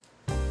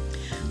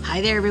Hi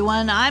there,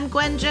 everyone. I'm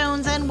Gwen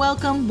Jones, and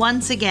welcome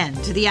once again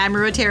to the I'm a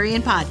Rotarian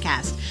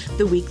podcast,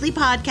 the weekly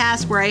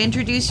podcast where I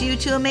introduce you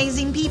to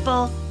amazing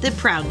people that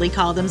proudly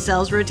call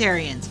themselves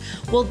Rotarians.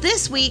 Well,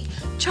 this week,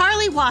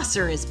 Charlie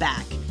Wasser is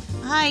back.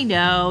 I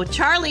know,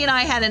 Charlie and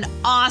I had an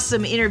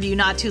awesome interview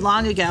not too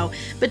long ago,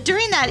 but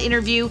during that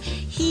interview,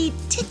 he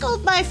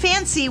tickled my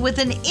fancy with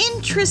an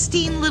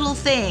interesting little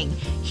thing.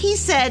 He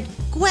said,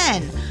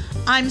 Gwen,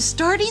 I'm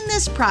starting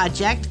this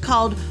project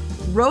called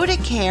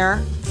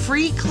Rotacare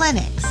Free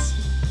Clinics.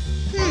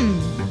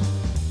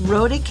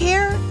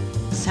 Rotacare?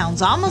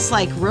 Sounds almost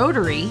like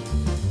Rotary.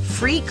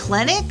 Free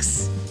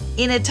clinics?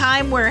 In a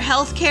time where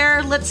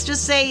healthcare, let's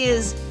just say,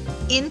 is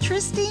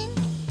interesting?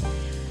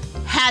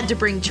 Had to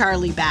bring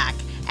Charlie back.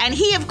 And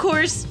he, of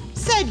course,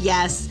 said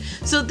yes.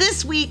 So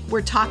this week,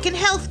 we're talking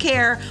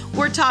healthcare.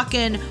 We're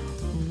talking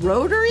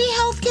Rotary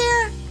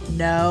healthcare?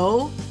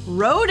 No,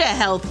 Rota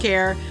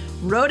healthcare.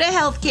 Rota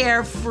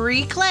healthcare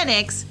free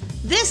clinics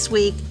this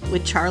week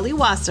with Charlie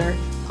Wasser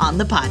on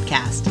the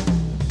podcast.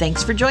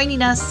 Thanks for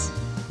joining us.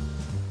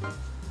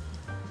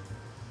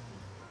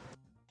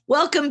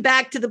 Welcome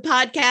back to the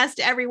podcast,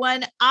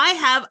 everyone. I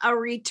have a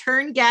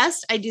return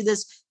guest. I do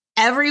this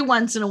every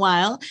once in a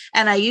while,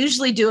 and I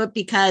usually do it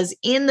because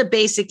in the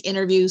basic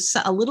interview,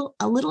 a little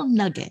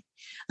nugget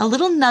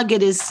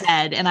is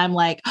said, and I'm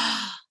like,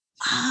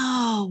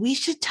 oh, we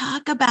should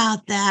talk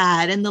about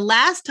that. And the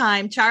last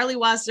time Charlie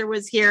Wasser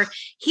was here,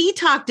 he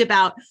talked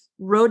about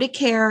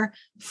Rotacare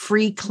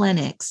free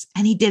clinics,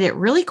 and he did it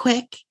really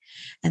quick.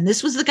 And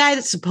this was the guy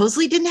that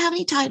supposedly didn't have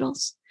any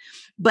titles,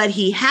 but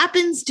he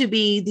happens to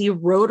be the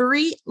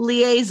Rotary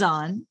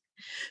liaison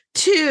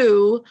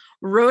to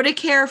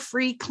Rotacare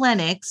free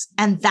clinics.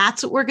 And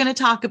that's what we're going to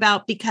talk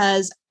about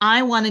because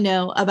I want to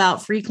know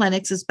about free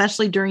clinics,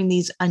 especially during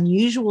these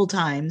unusual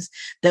times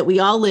that we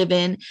all live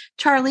in.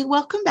 Charlie,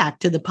 welcome back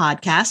to the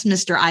podcast,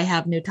 Mr. I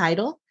Have No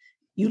Title.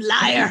 You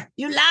liar.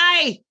 You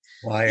lie.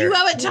 Liar. You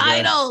have a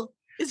title.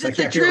 Is it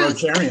the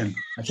truth?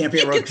 I can't be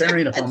a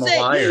Rotarian if I'm a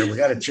liar. We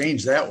got to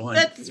change that one.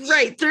 That's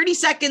right. 30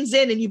 seconds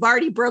in and you've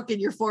already broken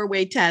your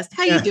 4-way test.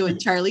 How you doing,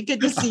 Charlie?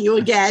 Good to see you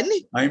again.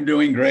 I'm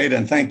doing great.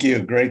 And thank you.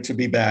 Great to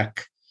be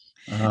back.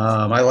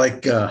 I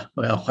like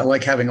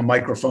having a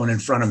microphone in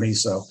front of me.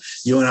 So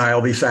you and I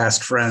will be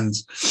fast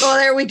friends. Oh,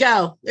 there we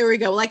go.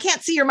 Well, I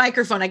can't see your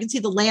microphone. I can see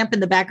the lamp in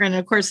the background.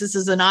 And of course, this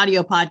is an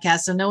audio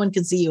podcast, so no one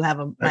can see you have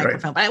a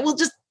microphone. But I will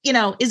just,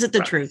 is it the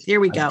truth? Here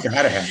we go.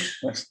 Gotta have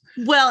it.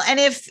 Well, and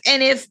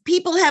if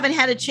people haven't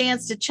had a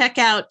chance to check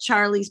out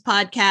Charlie's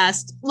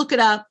podcast, look it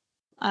up,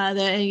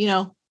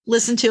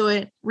 listen to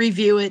it,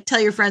 review it, tell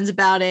your friends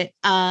about it.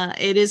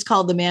 It is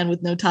called The Man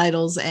with No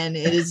Titles. And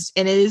it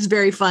is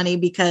very funny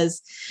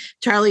because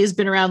Charlie has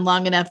been around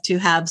long enough to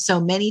have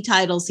so many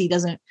titles.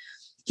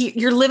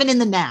 You're living in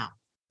the now.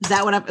 Is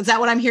that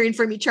what I'm hearing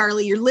from you,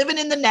 Charlie? You're living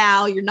in the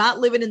now. You're not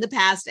living in the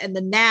past. And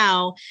the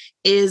now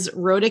is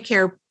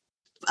Rotacare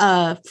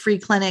free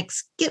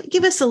clinics.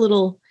 Give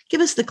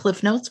us the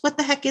Cliff Notes. What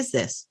the heck is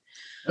this?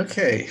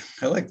 Okay.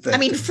 I like that. I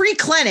mean, free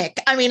clinic.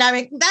 I mean,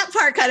 that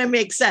part kind of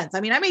makes sense. I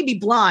mean, I may be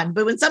blonde,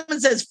 but when someone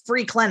says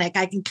free clinic,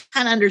 I can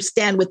kind of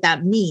understand what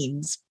that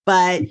means.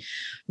 But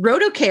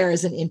Rotacare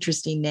is an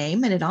interesting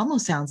name, and it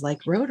almost sounds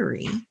like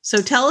Rotary.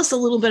 So tell us a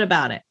little bit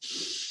about it.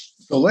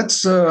 So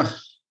let's, why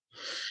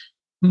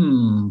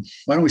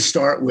don't we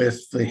start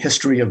with the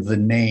history of the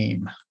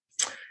name?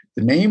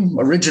 The name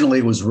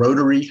originally was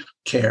Rotary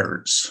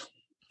Cares.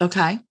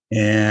 Okay.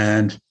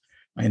 And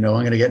I know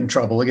I'm going to get in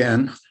trouble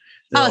again.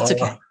 It's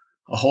okay.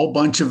 A whole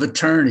bunch of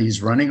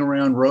attorneys running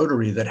around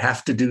Rotary that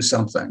have to do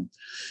something.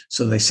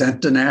 So they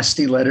sent a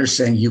nasty letter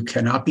saying you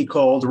cannot be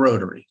called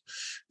Rotary,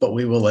 but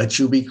we will let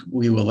you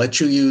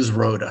use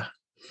Rota.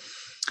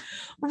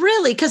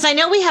 Really? Because I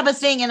know we have a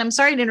thing, and I'm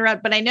sorry to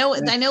interrupt, but I know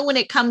when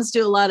it comes to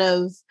a lot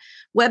of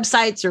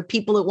websites or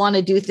people that want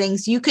to do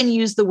things, you can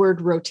use the word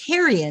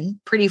Rotarian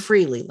pretty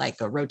freely, like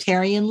a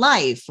Rotarian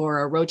Life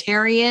or a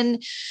Rotarian,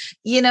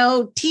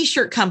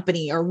 t-shirt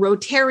company or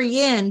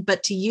Rotarian,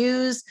 but to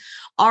use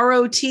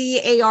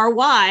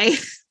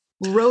ROTARY,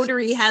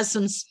 Rotary has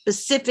some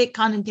specific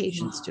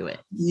connotations to it.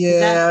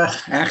 Yeah,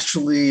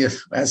 actually,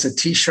 as a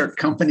t-shirt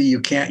company, you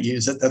can't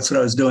use it. That's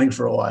what I was doing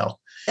for a while.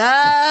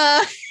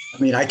 I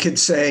could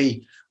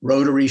say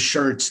Rotary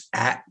shirts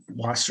at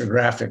Wasser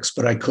Graphics,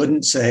 but I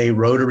couldn't say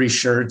Rotary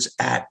shirts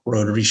at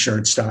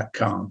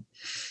rotaryshirts.com.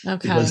 Okay.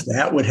 Because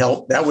that would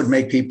help. That would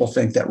make people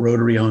think that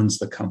Rotary owns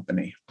the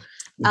company,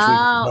 which we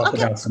can talk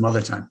about some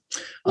other time.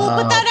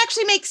 Well, but that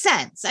actually makes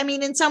sense. I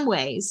mean, in some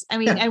ways,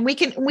 and we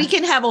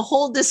can have a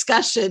whole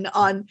discussion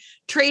on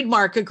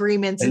trademark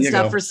agreements and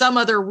stuff for some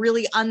other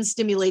really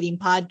unstimulating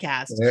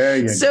podcast. There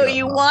you so go.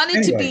 You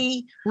wanted to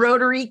be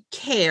Rotary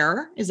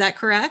Care. Is that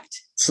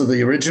correct? So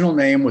the original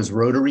name was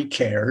Rotary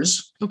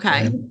Cares.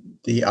 Okay. And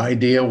the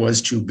idea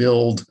was to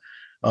build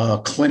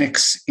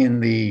clinics in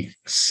the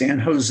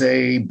San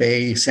Francisco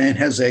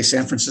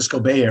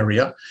Bay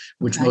Area,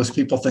 which most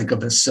people think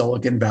of as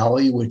Silicon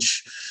Valley,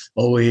 which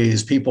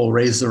always people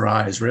raise their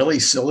eyes. Really?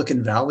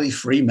 Silicon Valley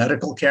free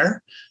medical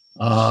care?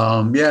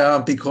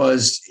 Yeah,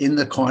 because in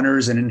the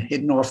corners and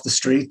hidden off the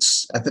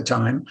streets at the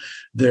time,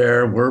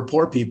 there were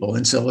poor people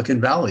in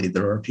Silicon Valley.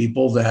 There are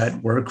people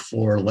that work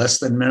for less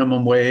than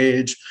minimum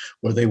wage,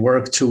 or they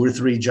work 2 or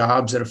 3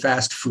 jobs at a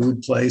fast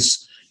food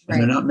place, and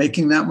they're not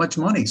making that much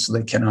money, so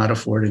they cannot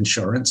afford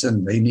insurance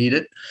and they need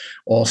it.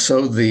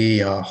 Also, the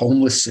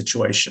homeless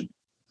situation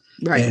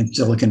in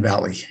Silicon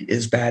Valley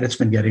is bad. It's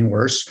been getting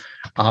worse.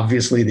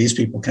 Obviously, these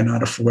people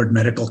cannot afford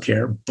medical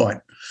care,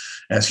 but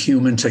as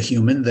human to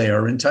human, they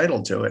are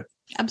entitled to it.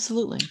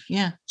 Absolutely.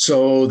 Yeah.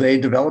 So they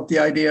developed the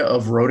idea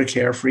of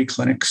RotaCare free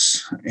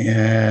clinics.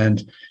 And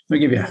let me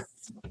give you a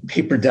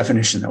paper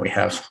definition that we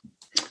have,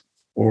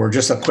 or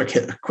just a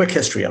quick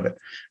history of it.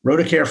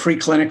 RotaCare free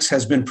clinics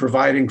has been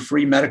providing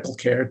free medical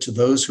care to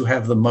those who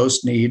have the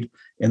most need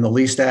and the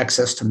least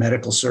access to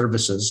medical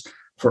services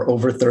for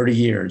over 30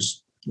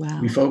 years.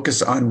 Wow. We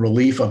focus on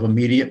relief of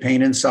immediate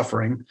pain and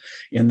suffering,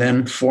 and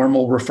then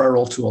formal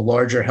referral to a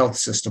larger health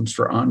systems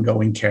for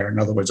ongoing care. In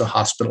other words, a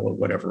hospital or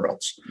whatever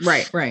else.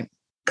 Right.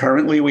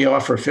 Currently, we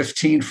offer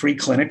 15 free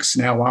clinics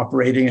now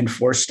operating in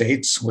 4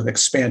 states with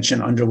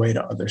expansion underway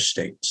to other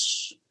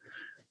states.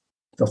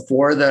 The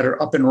 4 that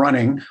are up and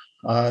running,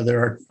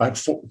 there are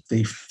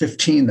the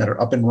 15 that are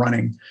up and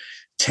running.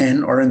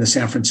 10 are in the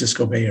San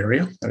Francisco Bay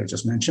Area that I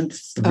just mentioned.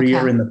 3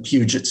 are in the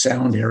Puget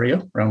Sound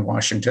area around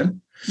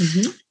Washington.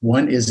 Mm-hmm.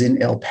 1 is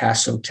in El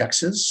Paso,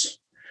 Texas.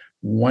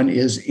 1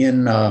 is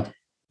in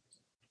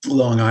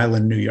Long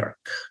Island, New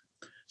York.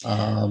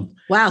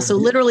 Wow. So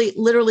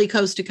literally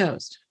coast to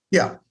coast.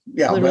 Yeah.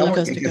 Well,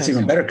 it gets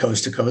even better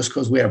coast to coast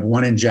because we have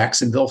 1 in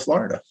Jacksonville,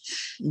 Florida.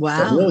 Wow.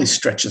 That really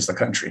stretches the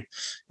country.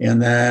 And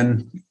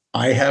then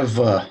I have,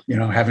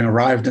 having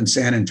arrived in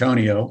San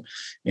Antonio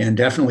and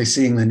definitely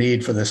seeing the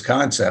need for this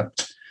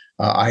concept,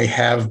 I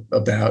have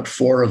about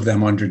 4 of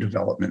them under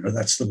development, or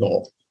that's the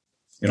goal.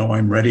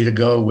 I'm ready to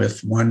go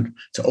with 1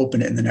 to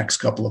open it in the next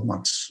couple of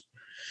months.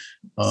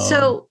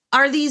 So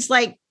are these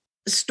like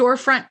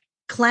storefront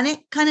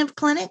clinic kind of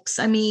clinics?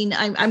 I mean,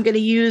 I'm going to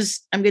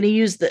use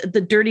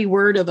the dirty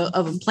word of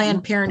a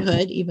Planned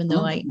Parenthood, even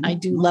though I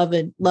do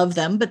love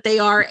them, but they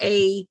are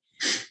a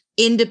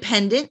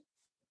independent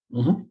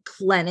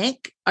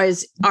clinic.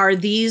 Are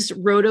these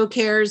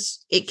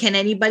RotaCares? Can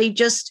anybody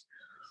just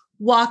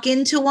walk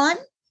into one,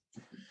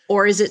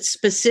 or is it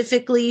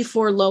specifically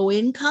for low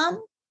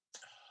income?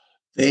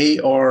 They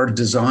are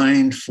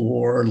designed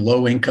for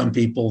low-income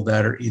people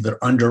that are either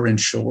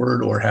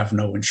underinsured or have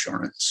no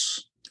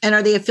insurance. And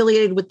are they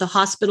affiliated with the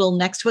hospital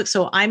next to it?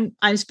 So I'm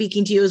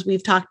speaking to you, as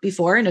we've talked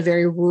before, in a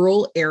very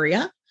rural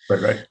area.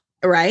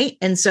 Right.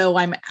 And so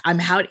I'm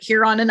out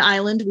here on an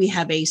island. We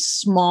have a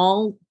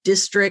small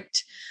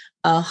district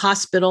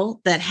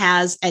hospital that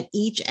has at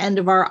each end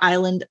of our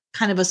island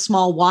kind of a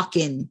small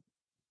walk-in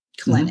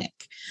clinic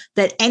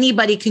that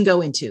anybody can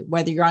go into,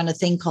 whether you're on a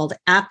thing called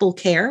Apple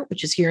Care,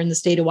 which is here in the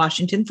state of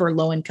Washington for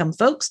low-income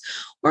folks,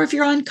 or if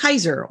you're on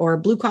Kaiser or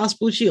Blue Cross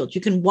Blue Shield,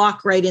 you can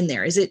walk right in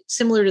there. Is it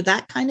similar to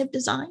that kind of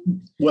design?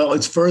 Well,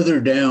 it's further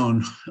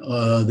down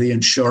the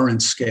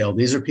insurance scale.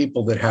 These are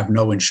people that have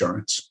no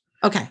insurance.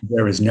 Okay.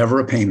 There is never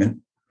a payment,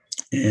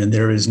 and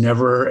there is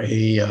never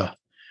a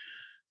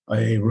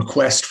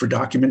request for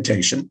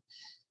documentation.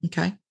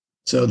 Okay.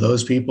 So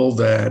those people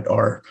that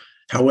are,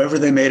 however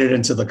they made it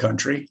into the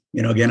country,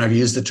 again, I've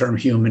used the term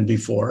human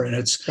before, and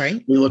it's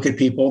right. We look at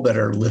people that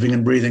are living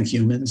and breathing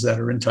humans that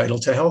are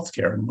entitled to health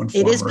care in one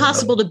form. It is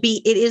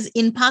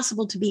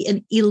impossible to be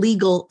an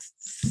illegal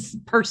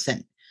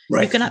person.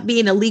 Right. You cannot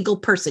be an illegal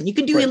person. You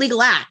can do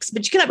illegal acts,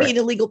 but you cannot be an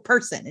illegal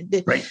person.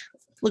 Right.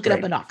 Look it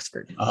up in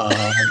Oxford.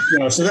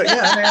 So that,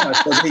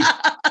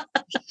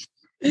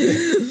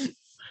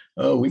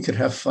 oh, we could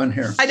have fun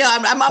here. I know.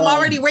 I'm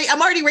already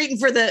waiting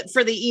for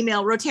the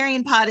email,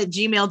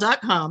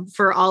 rotarianpod@gmail.com,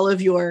 for all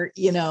of your,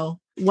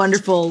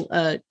 wonderful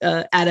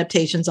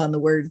adaptations on the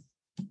word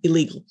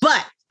illegal.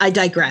 But I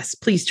digress.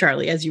 Please,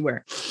 Charlie, as you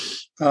were.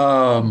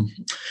 So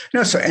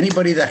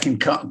anybody that can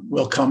come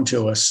will come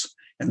to us.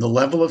 And the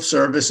level of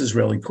service is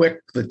really quick.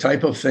 The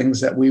type of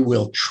things that we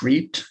will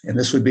treat, and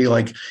this would be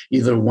like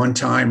either 1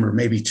 time or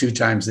maybe 2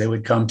 times they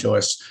would come to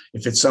us.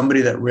 If it's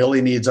somebody that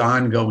really needs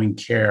ongoing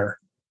care,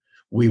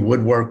 we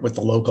would work with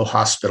the local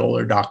hospital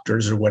or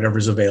doctors or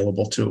whatever's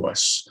available to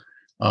us.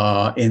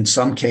 In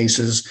some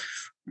cases,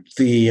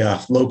 the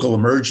local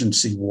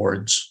emergency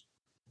wards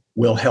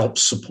will help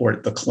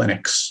support the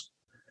clinics,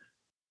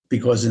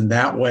 because in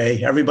that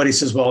way, everybody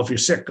says, well, if you're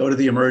sick, go to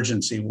the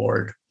emergency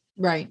ward.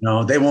 Right.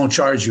 No, they won't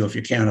charge you if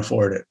you can't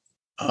afford it.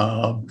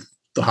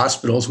 The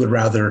hospitals would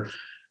rather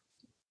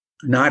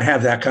not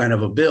have that kind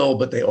of a bill,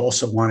 but they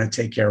also want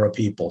to take care of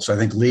people. So I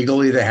think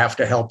legally they have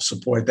to help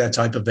support that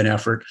type of an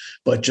effort,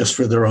 but just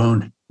for their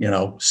own,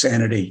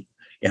 sanity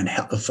and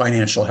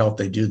financial health,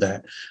 they do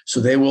that.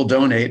 So they will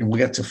donate, and we'll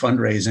get to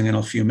fundraising in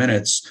a few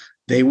minutes.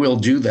 They will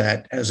do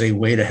that as a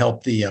way to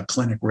help the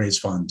clinic raise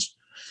funds.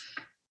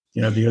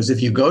 Because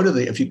if you go to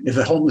if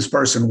a homeless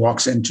person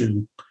walks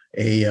into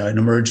an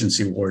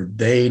emergency ward,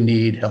 they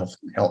need help,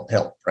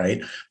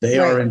 right? They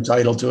are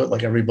entitled to it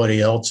like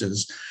everybody else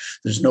is.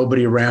 There's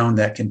nobody around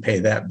that can pay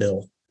that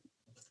bill.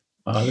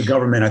 The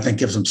government, I think,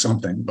 gives them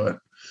something, but.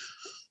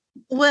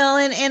 Well,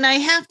 and I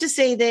have to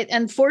say that,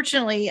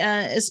 unfortunately,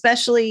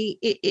 especially,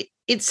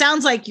 it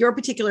sounds like your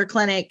particular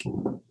clinic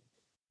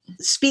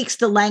speaks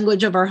the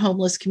language of our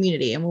homeless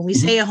community. And when we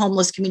say a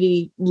homeless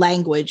community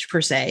language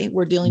per se,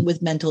 we're dealing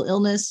with mental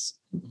illness.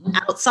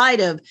 Outside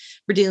of,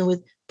 we're dealing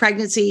with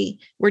pregnancy,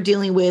 we're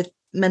dealing with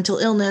mental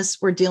illness,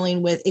 we're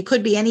dealing with, it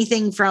could be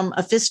anything from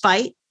a fist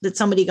fight that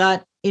somebody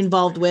got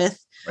involved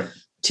with, right,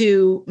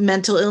 to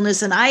mental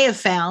illness. And I have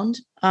found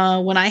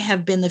when I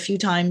have been the few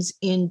times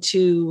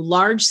into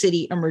large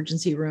city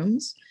emergency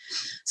rooms,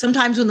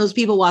 sometimes when those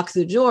people walk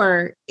through the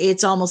door,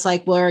 it's almost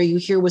like, well, are you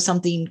here with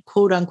something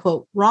quote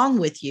unquote wrong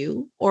with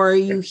you? Or are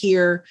you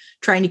here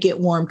trying to get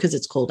warm because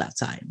it's cold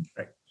outside?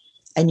 Right.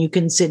 And you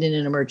can sit in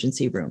an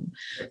emergency room.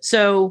 Right.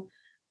 So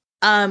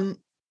that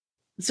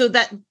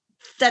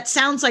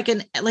sounds like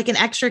an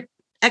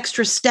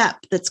extra step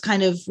that's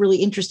kind of really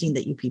interesting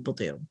that you people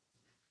do.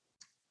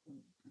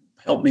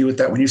 Help me with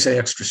that when you say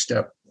extra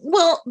step.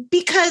 Well,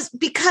 because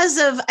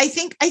of, I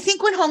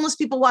think when homeless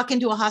people walk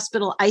into a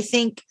hospital,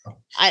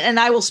 and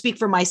I will speak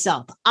for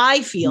myself,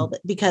 I feel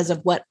that because of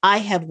what I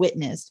have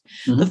witnessed,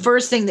 the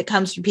first thing that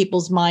comes to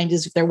people's mind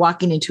is if they're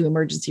walking into an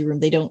emergency room,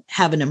 they don't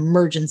have an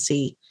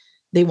emergency.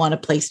 They want a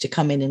place to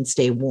come in and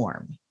stay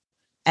warm.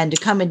 And to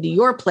come into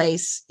your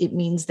place, it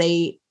means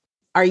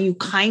are you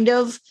kind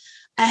of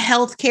a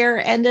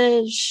healthcare and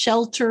a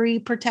sheltery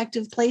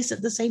protective place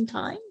at the same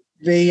time?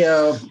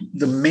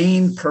 The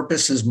main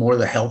purpose is more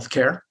the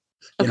healthcare.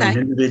 Okay. An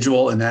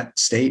individual in that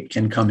state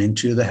can come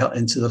into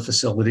the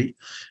facility,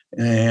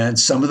 and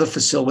some of the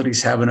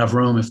facilities have enough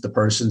room. If the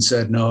person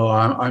said, "No,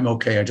 I'm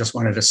okay. I just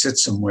wanted to sit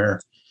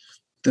somewhere,"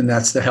 then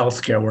that's the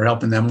healthcare. We're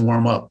helping them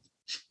warm up.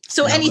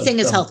 So anything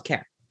is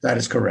healthcare. That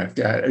is correct.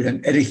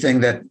 And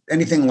anything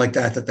like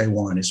that they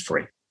want is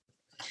free.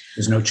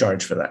 There's no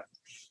charge for that.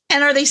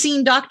 And are they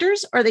seeing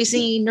doctors? Are they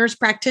seeing nurse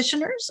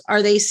practitioners?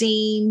 Are they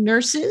seeing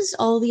nurses?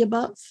 All of the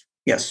above?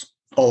 Yes,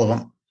 all of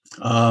them.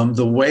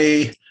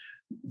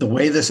 The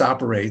way this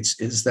operates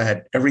is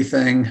that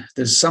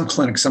there's some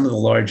clinics, some of the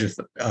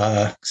largest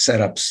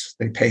setups,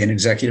 they pay an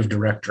executive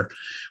director,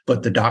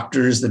 but the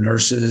doctors, the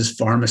nurses,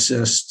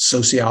 pharmacists,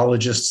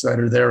 sociologists that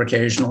are there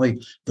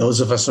occasionally, those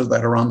of us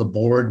that are on the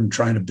board and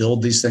trying to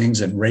build these things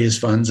and raise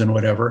funds and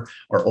whatever,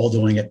 are all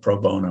doing it pro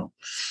bono.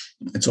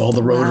 It's all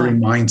the Rotary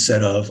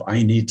mindset of,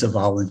 I need to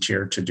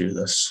volunteer to do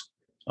this.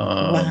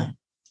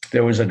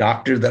 There was a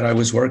doctor that I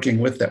was working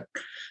with that,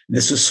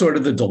 this is sort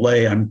of the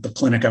delay on the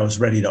clinic I was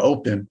ready to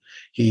open.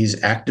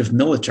 He's active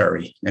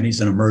military and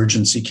he's an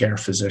emergency care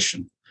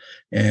physician.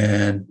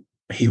 And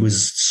he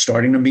was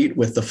starting to meet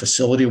with the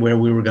facility where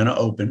we were going to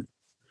open.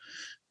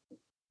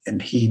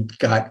 And he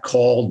got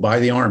called by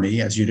the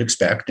Army, as you'd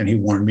expect, and he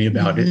warned me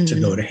about it, to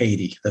go to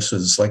Haiti. This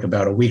was like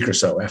about a week or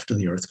so after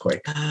the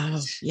earthquake.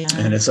 Oh, yeah.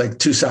 And it's like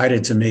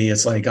two-sided to me.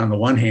 It's like, on the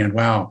one hand,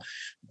 wow,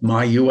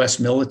 my U.S.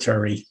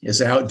 military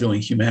is out doing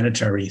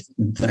humanitarian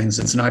things.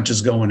 It's not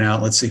just going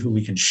out, let's see who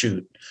we can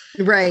shoot.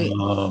 Right.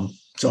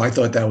 So I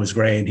thought that was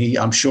great. And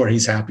I'm sure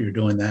he's happier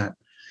doing that,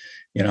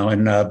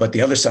 but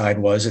the other side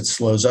was it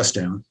slows us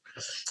down.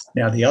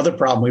 Now, the other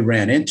problem we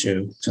ran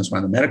into, since we're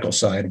on the medical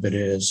side of it,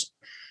 is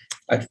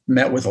I've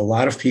met with a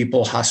lot of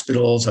people,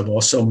 hospitals. I've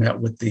also met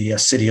with the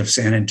city of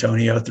San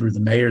Antonio through the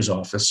mayor's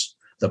office,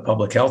 the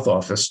public health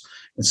office,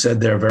 and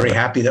said they're very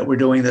happy that we're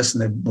doing this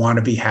and they want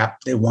to be happy.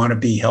 They want to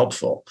be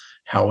helpful.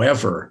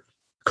 However,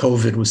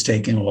 COVID was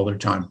taking all their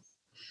time.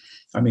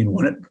 I mean,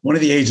 one of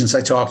the agents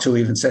I talked to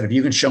even said, if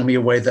you can show me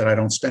a way that I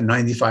don't spend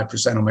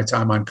 95% of my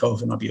time on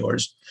COVID, I'll be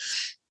yours.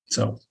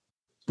 So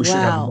we should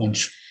have a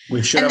bunch.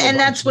 We should have a bunch. And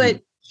that's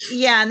what,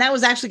 yeah. And that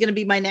was actually going to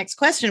be my next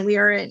question. We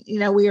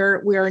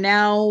are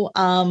now,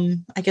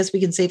 I guess we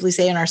can safely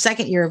say, in our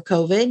second year of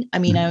COVID. I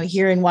mean,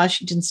 here in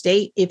Washington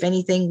State, if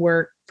anything,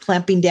 we're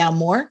clamping down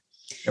more.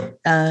 Yep.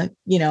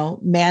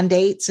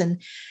 Mandates.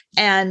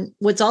 And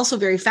what's also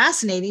very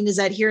fascinating is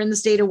that here in the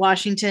state of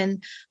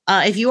Washington,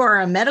 if you are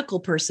a medical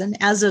person,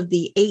 as of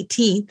the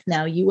 18th,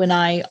 now you and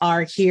I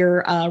are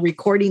here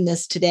recording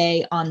this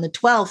today on the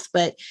 12th,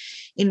 but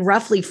in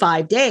roughly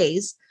 5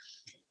 days,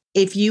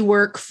 if you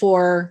work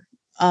for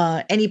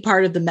any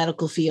part of the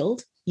medical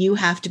field, you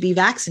have to be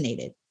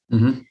vaccinated.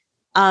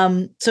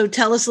 Mm-hmm. So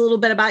tell us a little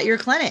bit about your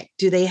clinic.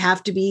 Do they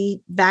have to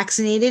be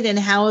vaccinated, and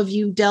how have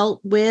you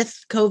dealt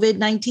with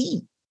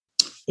COVID-19?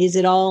 Is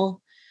it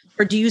all,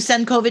 or do you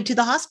send COVID to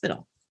the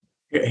hospital?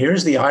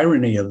 Here's the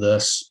irony of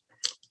this.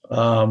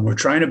 We're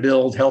trying to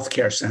build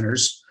healthcare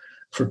centers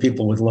for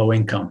people with low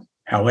income.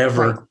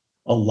 However, right,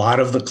 a lot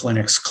of the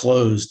clinics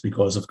closed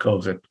because of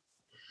COVID.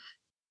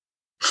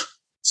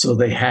 So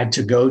they had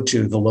to go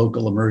to the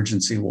local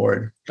emergency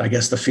ward. I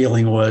guess the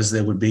feeling was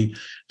they would be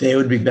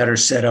better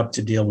set up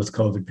to deal with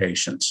COVID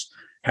patients.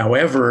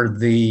 However,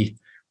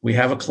 we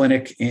have a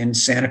clinic in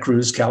Santa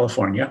Cruz,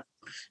 California.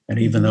 And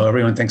even though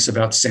everyone thinks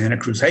about Santa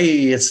Cruz,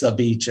 hey, it's the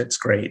beach, it's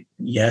great.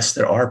 Yes,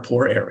 there are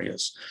poor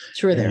areas.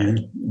 Sure, there.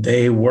 And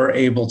they were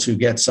able to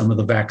get some of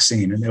the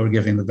vaccine, and they were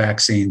giving the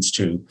vaccines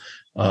to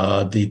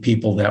the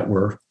people that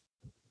were,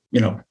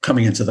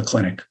 coming into the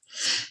clinic.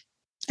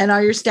 And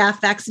are your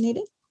staff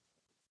vaccinated?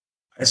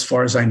 As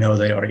far as I know,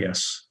 they are,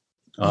 yes.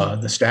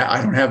 The staff,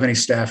 I don't have any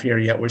staff here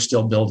yet. We're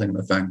still building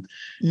the thing.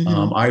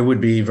 I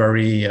would be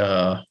very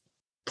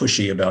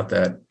pushy about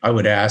that. I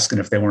would ask, and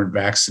if they weren't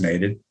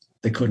vaccinated,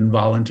 they couldn't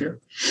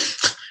volunteer.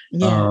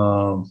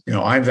 Yeah.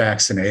 I'm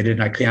vaccinated.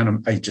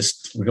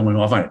 We're going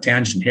off on a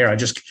tangent here. I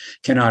just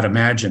cannot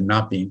imagine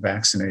not being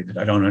vaccinated.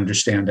 I don't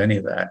understand any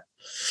of that.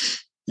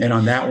 And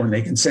on that one,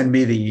 they can send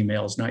me the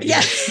emails, not you.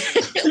 Yeah.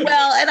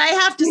 Well, and I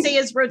have to say,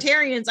 as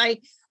Rotarians,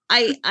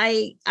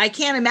 I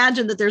can't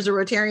imagine that there's a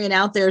Rotarian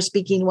out there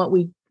speaking what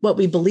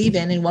we believe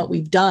in and what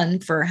we've done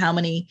for how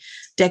many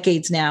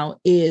decades now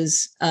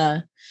is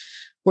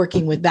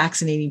working with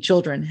vaccinating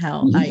children.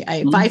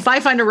 If I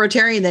find a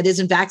Rotarian that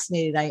isn't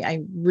vaccinated,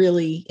 I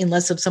really,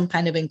 unless of some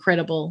kind of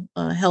incredible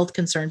health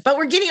concern. But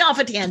we're getting off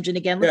a tangent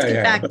again. Let's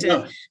get back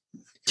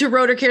to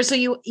RotarCare. So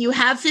you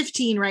have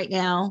 15 right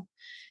now.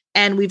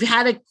 And we've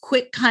had a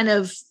quick kind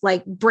of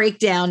like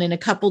breakdown in a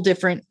couple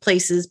different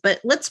places, but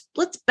let's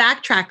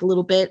backtrack a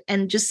little bit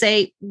and just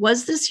say,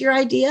 was this your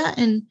idea?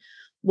 And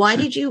why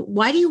do you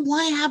want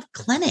to have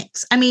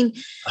clinics? I mean,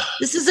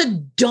 this is a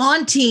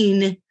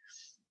daunting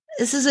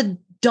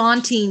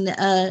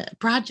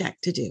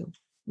project to do.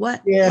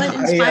 What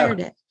inspired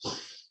it?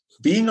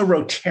 Being a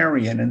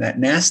Rotarian and that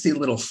nasty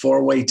little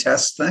 4-way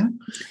test thing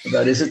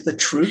about, is it the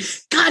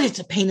truth? God, it's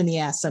a pain in the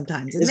ass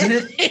sometimes, isn't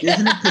it?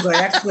 Isn't it? Because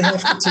I actually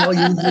have to tell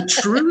you the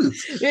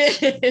truth.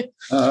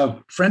 A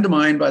friend of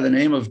mine by the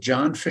name of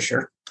John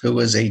Fisher, who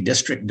was a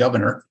district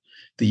governor,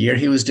 the year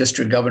he was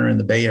district governor in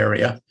the Bay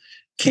Area,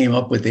 came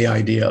up with the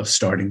idea of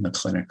starting the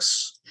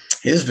clinics.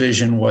 His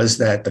vision was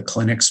that the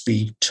clinics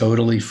be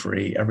totally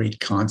free, every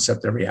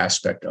concept, every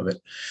aspect of it.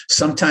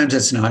 Sometimes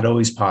it's not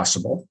always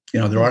possible.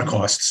 There are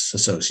costs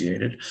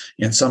associated.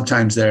 And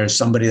sometimes there's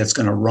somebody that's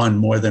going to run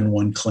more than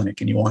one clinic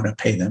and you want to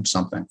pay them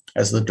something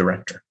as the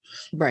director.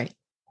 Right.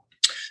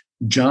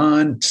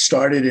 John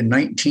started in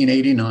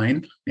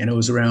 1989, and it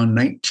was around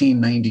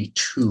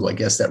 1992, I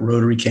guess, that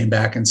Rotary came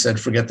back and said,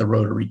 forget the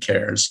Rotary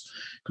Cares,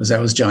 because that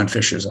was John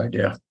Fisher's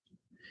idea.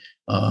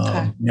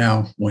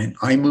 Now, when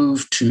I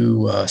moved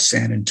to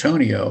San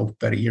Antonio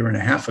about 1.5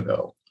 years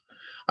ago,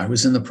 I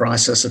was in the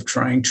process of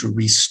trying to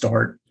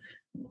restart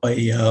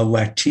a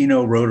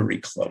Latino Rotary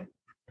Club.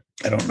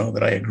 I don't know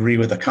that I agree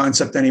with the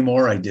concept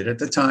anymore. I did at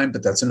the time,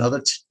 but that's another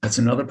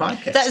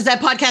podcast. Is that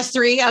podcast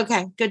 3?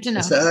 Okay, good to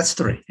know. That's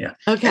 3. Yeah.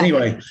 Okay.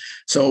 Anyway,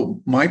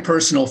 so my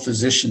personal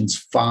physician's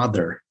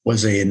father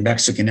was a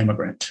Mexican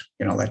immigrant,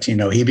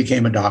 Latino. He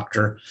became a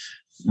doctor.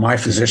 My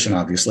physician,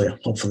 obviously,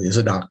 hopefully is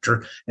a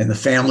doctor, and the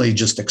family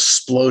just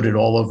exploded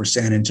all over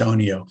San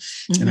Antonio.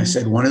 And I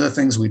said, one of the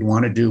things we'd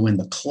want to do in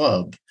the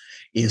club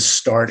is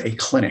start a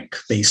clinic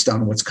based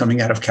on what's coming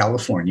out of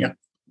California,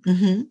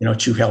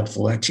 to help the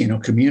Latino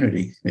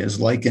community. Is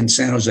like in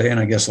San Jose,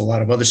 and I guess a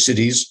lot of other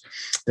cities,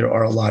 there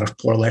are a lot of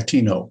poor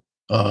Latino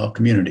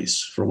communities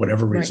for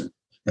whatever reason.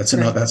 Right.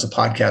 That's a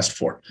podcast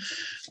for.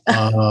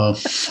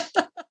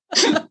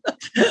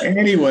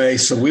 Anyway,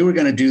 so we were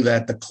going to do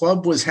that. The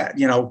club was,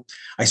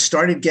 I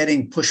started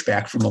getting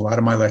pushback from a lot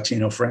of my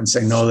Latino friends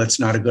saying, no, that's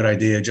not a good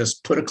idea.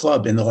 Just put a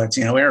club in the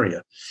Latino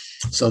area.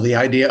 So the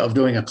idea of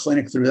doing a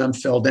clinic through them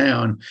fell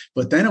down.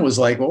 But then it was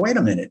like, well, wait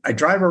a minute. I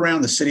drive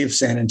around the city of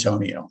San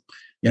Antonio.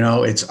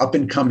 It's up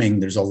and coming.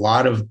 There's a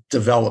lot of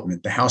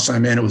development. The house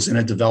I'm in, it was in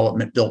a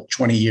development built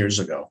 20 years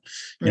ago.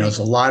 There's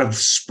a lot of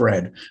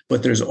spread,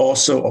 but there's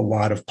also a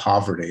lot of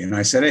poverty. And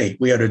I said, hey,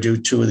 we ought to do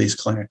 2 of these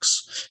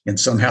clinics. And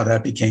somehow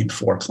that became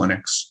 4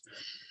 clinics.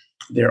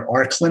 There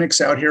are clinics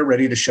out here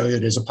ready to show you.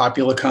 It is a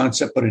popular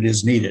concept, but it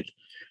is needed.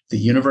 The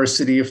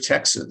University of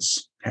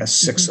Texas has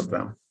 6 of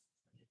them.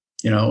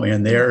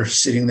 And they're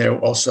sitting there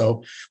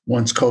also.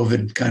 Once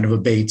COVID kind of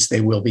abates,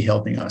 they will be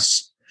helping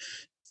us,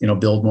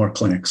 build more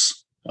clinics.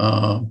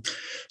 So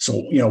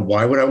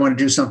why would I want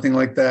to do something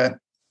like that?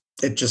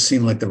 It just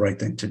seemed like the right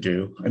thing to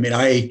do. I mean,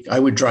 I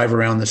would drive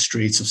around the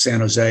streets of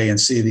San Jose and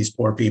see these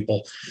poor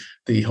people,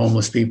 the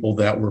homeless people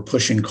that were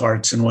pushing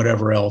carts and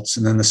whatever else.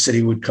 And then the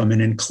city would come in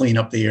and clean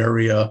up the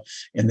area,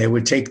 and they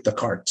would take the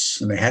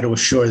carts, and they had to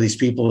assure these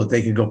people that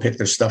they could go pick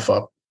their stuff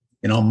up,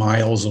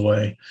 miles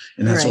away.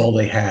 And that's all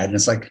they had. And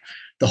it's like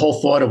the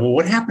whole thought of, well,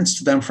 what happens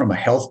to them from a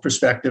health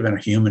perspective and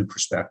a human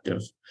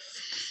perspective?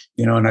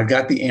 And I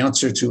got the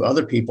answer to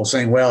other people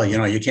saying, well,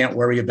 you can't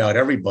worry about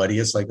everybody.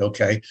 It's like,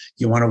 okay,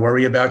 you want to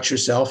worry about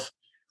yourself?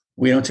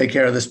 We don't take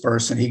care of this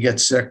person. He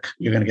gets sick.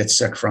 You're going to get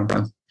sick from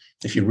him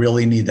if you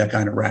really need that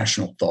kind of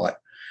rational thought.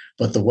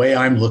 But the way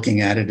I'm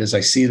looking at it is I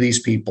see these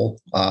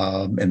people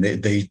and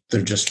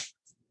they're just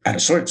out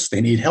of sorts. They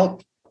need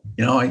help.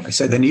 I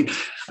say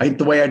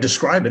the way I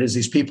describe it is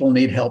these people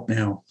need help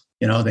now.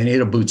 They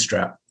need a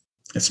bootstrap.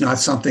 It's not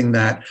something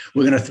that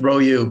we're going to throw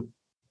you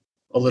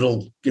a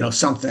little,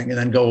 something and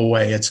then go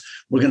away.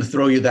 We're going to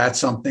throw you that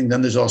something.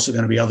 Then there's also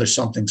going to be other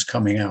somethings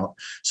coming out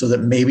so that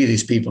maybe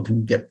these people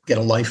can get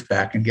a life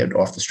back and get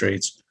off the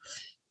streets.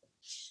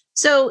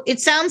 So it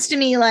sounds to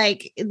me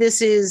like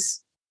this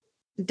is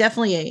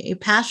definitely a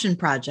passion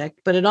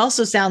project, but it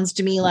also sounds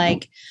to me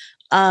like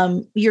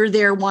you're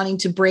there wanting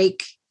to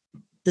break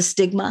the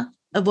stigma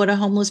of what a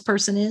homeless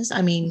person is?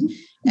 I mean,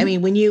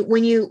 when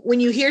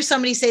you hear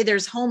somebody say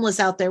there's homeless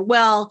out there,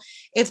 well,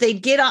 if they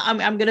get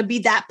on, I'm going to be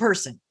that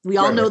person. We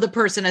all know the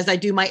person as I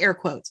do my air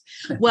quotes.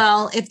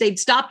 Well, if they'd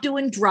stop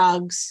doing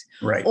drugs,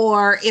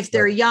 or if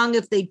they're young,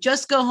 if they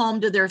just go home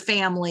to their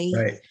family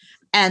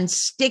and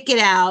stick it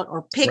out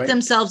or pick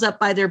themselves up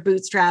by their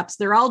bootstraps,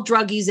 they're all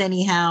druggies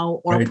anyhow,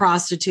 or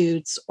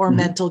prostitutes or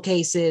mental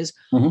cases.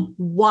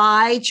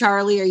 Why,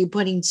 Charlie, are you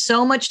putting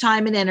so much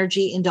time and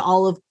energy into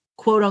all of,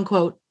 quote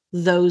unquote,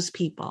 those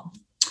people?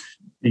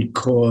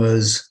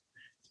 Because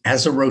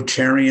as a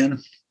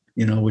Rotarian,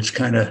 which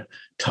kind of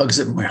tugs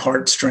at my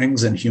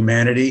heartstrings and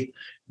humanity,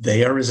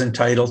 they are as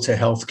entitled to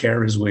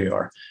healthcare as we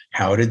are.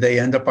 How did they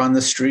end up on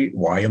the street?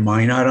 Why am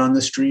I not on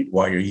the street?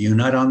 Why are you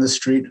not on the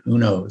street? Who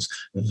knows?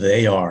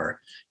 They are.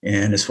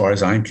 And as far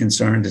as I'm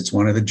concerned, it's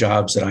one of the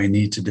jobs that I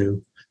need to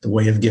do. The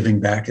way of giving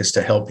back is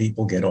to help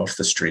people get off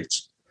the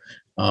streets.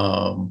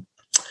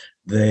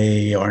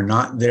 They are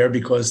not there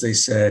because they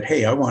said,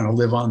 hey, I want to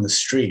live on the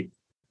street.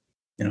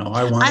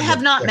 I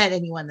have not met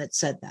anyone that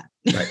said that.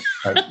 Right.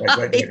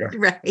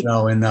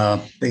 And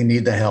they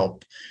need the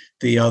help.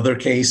 The other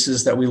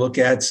cases that we look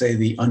at, say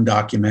the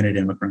undocumented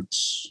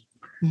immigrants,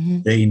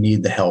 they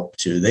need the help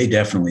too. They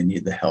definitely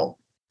need the help.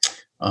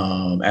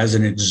 As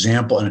an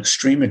example, an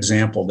extreme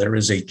example, there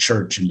is a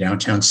church in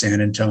downtown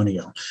San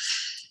Antonio,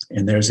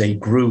 and there's a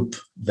group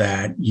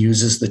that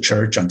uses the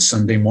church on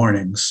Sunday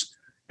mornings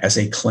as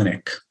a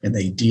clinic, and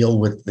they deal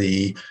with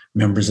the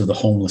members of the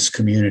homeless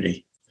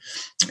community.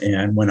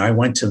 And when I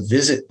went to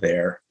visit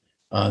there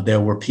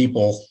were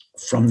people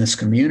from this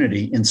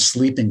community in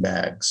sleeping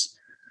bags,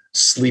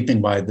 sleeping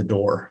by the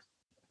door.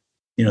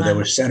 They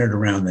were centered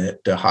around that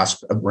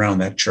hospital, around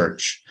that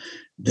church.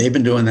 They've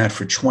been doing that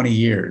for 20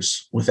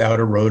 years without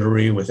a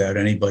Rotary, without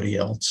anybody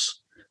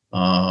else.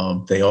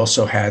 They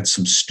also had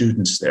some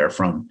students there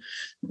from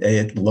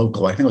a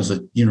local, I think it was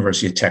the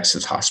University of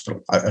Texas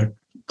hospital,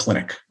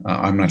 clinic.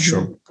 I'm not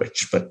sure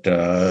which, but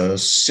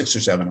 6 or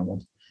 7 of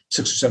them,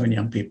 6 or 7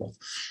 young people.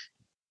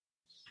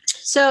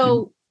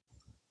 So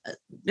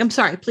I'm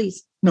sorry,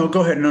 please. No,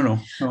 go ahead. No.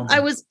 I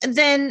was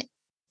then.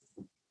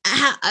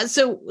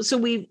 So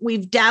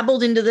we've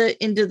dabbled into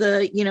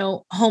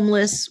the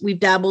homeless. We've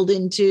dabbled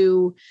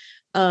into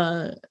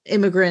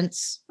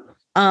immigrants,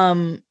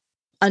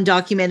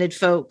 undocumented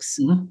folks.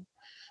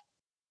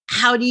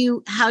 How do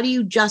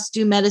you just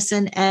do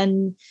medicine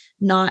and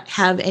not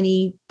have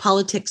any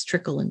politics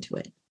trickle into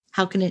it?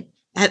 How can it?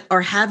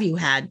 Or have you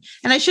had?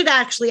 And I should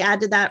actually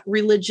add to that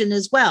religion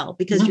as well,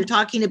 because you're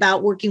talking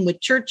about working with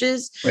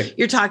churches.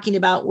 You're talking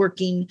about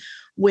working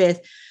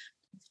with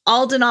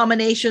all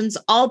denominations,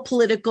 all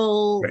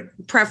political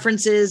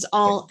preferences,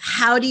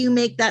 how do you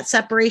make that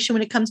separation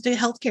when it comes to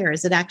healthcare?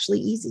 Is it actually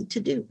easy to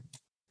do?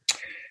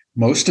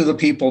 Most of the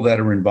people that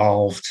are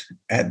involved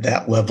at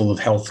that level of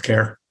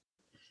healthcare,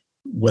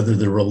 whether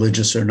they're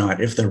religious or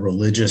not, if they're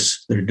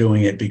religious, they're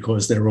doing it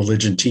because their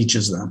religion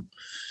teaches them,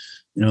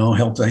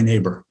 help thy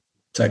neighbor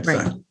type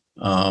thing.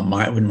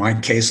 In my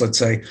case, let's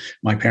say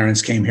my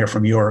parents came here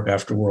from Europe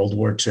after World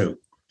War II.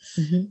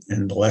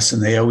 And the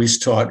lesson they always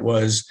taught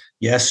was,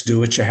 yes, do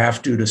what you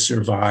have to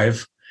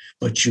survive,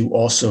 but you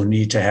also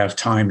need to have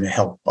time to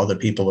help other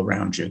people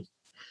around you.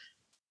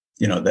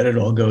 That it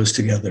all goes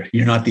together.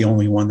 You're not the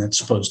only one that's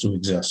supposed to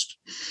exist.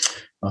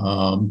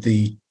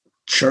 The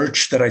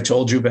church that I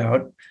told you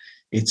about,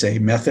 it's a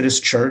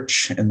Methodist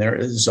church, and there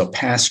is a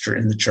pastor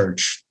in the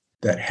church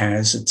that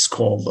it's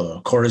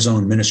called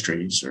Corazon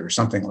Ministries or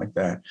something like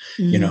that.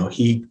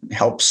 He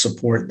helps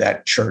support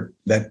that church,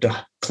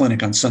 that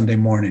clinic on Sunday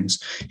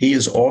mornings. He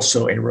is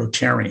also a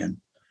Rotarian,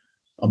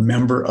 a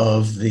member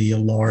of the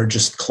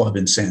largest club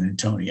in San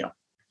Antonio.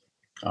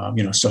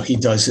 So he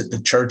does it,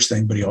 the church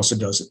thing, but he also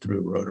does it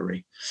through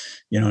Rotary.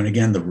 And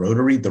again, the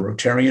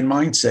Rotarian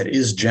mindset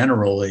is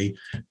generally,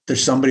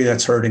 there's somebody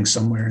that's hurting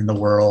somewhere in the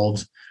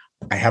world.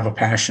 I have a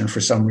passion for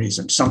some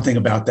reason, something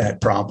about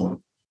that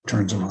problem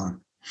turns them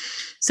on.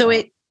 So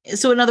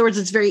in other words,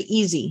 it's very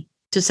easy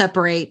to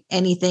separate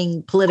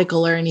anything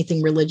political or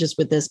anything religious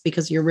with this,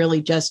 because you're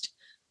really just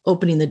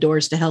opening the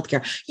doors to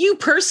healthcare. You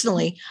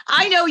personally,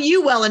 I know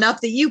you well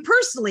enough that you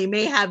personally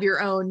may have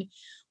your own,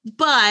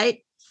 but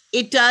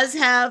it does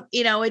have,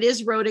 it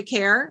is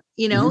Rotacare,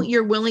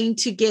 you're willing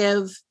to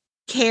give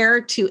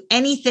care to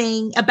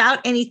anything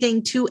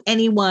to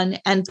anyone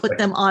and put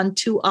them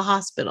onto a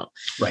hospital.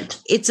 Right.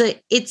 It's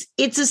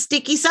a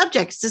sticky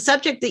subject. It's a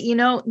subject that,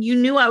 you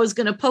knew I was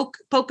going to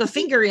poke a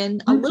finger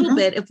in a little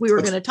bit if we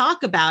were going to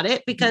talk about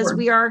it, because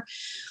we are,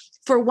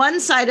 for one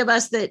side of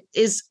us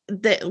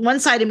one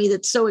side of me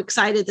that's so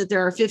excited that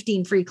there are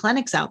 15 free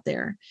clinics out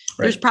there.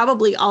 There's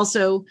probably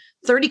also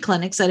 30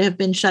 clinics that have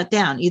been shut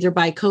down either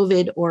by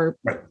COVID or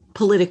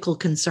political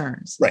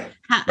concerns.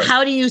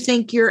 How do you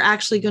think you're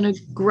actually going to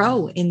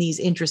grow in these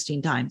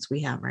interesting times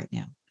we have right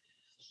now?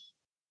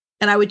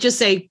 And I would just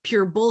say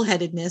pure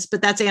bullheadedness,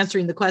 but that's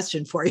answering the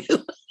question for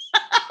you.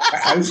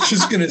 I was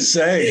just going to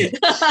say,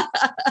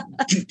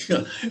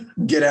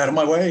 get out of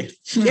my way.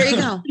 There you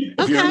go.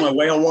 If you're in my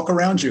way, I'll walk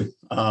around you.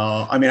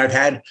 I've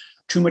had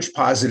too much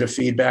positive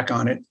feedback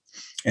on it.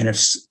 And if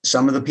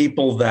some of the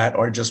people that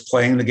are just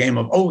playing the game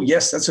of, oh,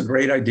 yes, that's a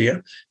great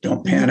idea,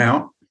 don't pan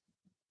out,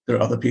 there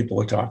are other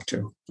people to talk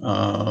to.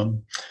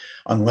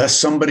 Unless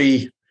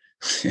somebody,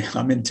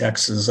 I'm in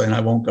Texas and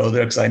I won't go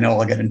there because I know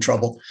I'll get in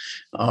trouble.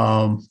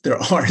 There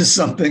are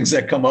some things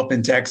that come up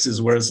in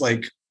Texas where it's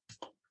like,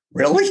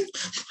 really?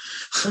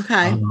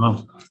 Okay.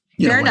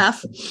 Fair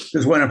enough.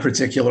 There's one in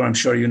particular I'm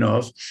sure you know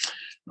of.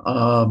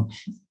 As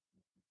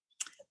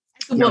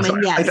a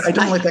woman, yes. I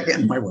don't let that get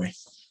in my way.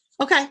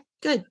 Okay,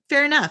 good.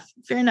 Fair enough.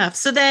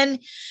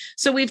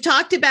 So we've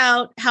talked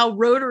about how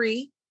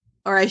Rotary,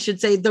 or I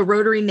should say the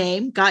Rotary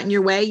name, got in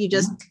your way. You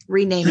just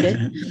renamed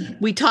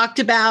it. We talked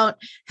about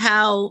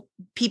how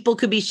people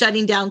could be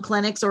shutting down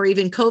clinics or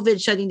even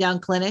COVID shutting down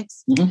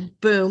clinics.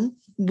 Boom.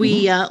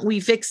 We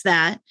fixed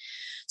that.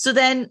 So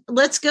then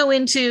let's go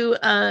into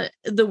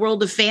the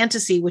world of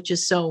fantasy, which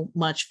is so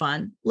much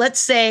fun. Let's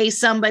say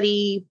some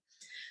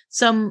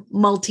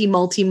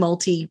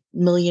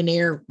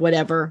multi-millionaire,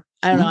 whatever.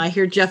 I don't know. I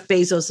hear Jeff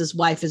Bezos'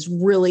 wife is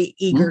really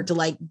eager to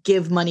like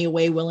give money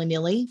away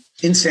willy-nilly.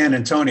 In San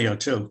Antonio,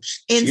 too.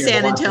 In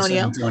San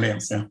Antonio. Yeah.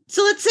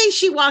 So let's say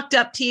she walked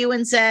up to you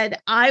and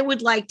said, I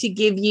would like to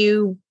give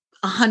you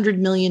 $100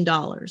 million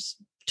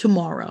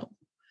tomorrow.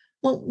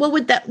 Well, what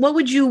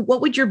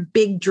would your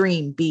big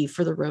dream be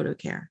for the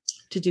RotoCare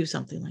to do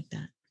something like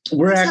that?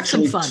 We're Let's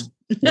actually have some fun.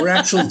 We're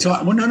actually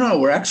talking. Well, no.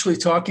 We're actually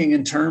talking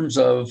in terms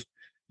of,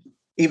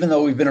 even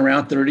though we've been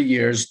around 30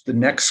 years, the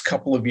next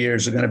couple of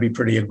years are going to be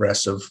pretty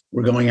aggressive.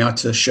 We're going out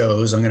to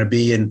shows. I'm going to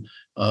be in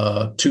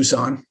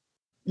Tucson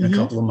in a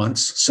couple of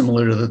months,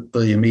 similar to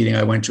the meeting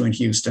I went to in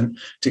Houston,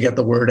 to get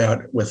the word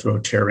out with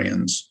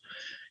Rotarians.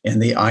 And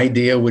the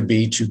idea would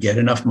be to get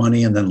enough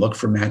money and then look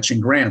for matching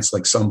grants,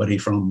 like somebody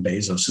from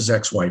Bezos'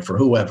 ex-wife or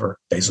whoever,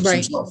 Bezos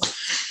himself,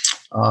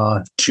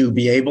 to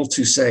be able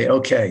to say,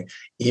 okay,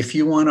 if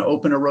you want to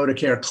open a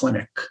RotoCare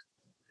clinic,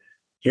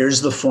 here's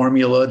the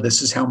formula.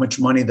 This is how much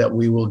money that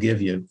we will give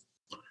you,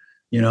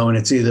 and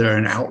it's either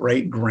an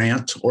outright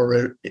grant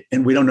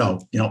and we don't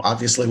know,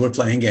 obviously we're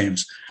playing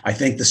games. I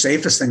think the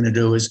safest thing to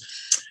do is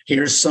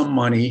here's some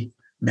money,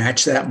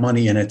 match that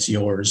money and it's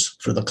yours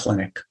for the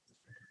clinic.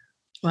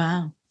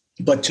 Wow.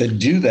 But to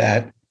do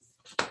that,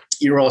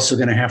 you're also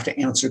going to have to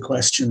answer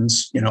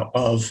questions,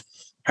 of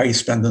how you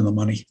spending the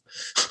money.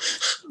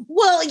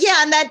 Well,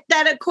 yeah. And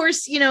that of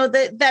course,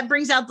 that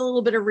brings out the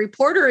little bit of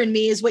reporter in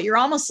me is what you're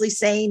almost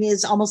saying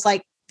is almost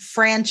like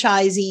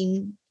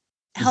franchising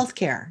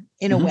healthcare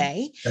in a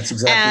way. That's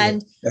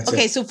exactly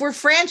it. So if we're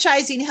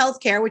franchising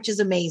healthcare, which is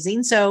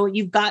amazing. So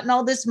you've gotten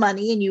all this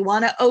money and you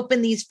want to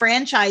open these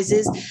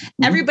franchises.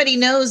 Everybody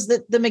knows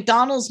that the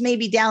McDonald's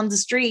maybe down the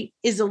street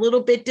is a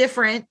little bit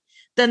different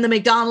than the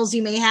McDonald's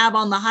you may have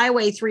on the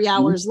highway 3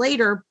 hours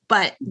later,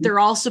 but they're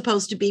all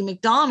supposed to be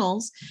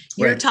McDonald's.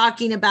 You're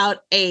talking about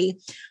a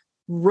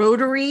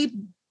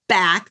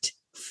Rotary-backed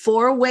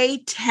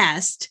 4-way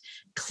test,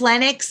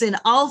 clinics in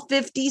all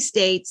 50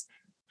 states.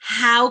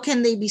 How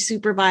can they be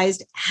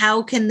supervised?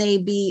 How can they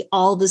be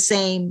all the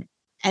same?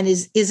 And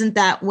isn't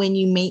that when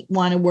you may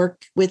want to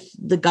work with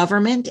the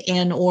government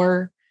and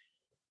or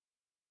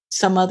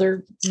some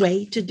other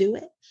way to do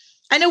it?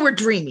 I know we're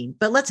dreaming,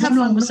 but let's have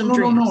fun with some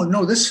dreams.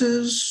 No. This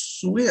is,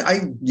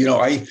 I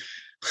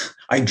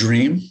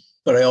dream,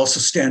 but I also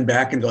stand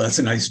back and go, that's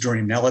a nice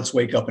dream. Now let's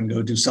wake up and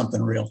go do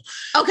something real.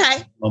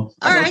 Okay. All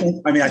right.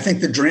 I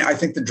think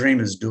the dream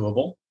is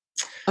doable.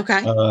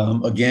 Okay.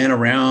 Again,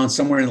 around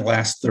somewhere in the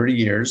last 30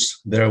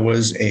 years, there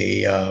was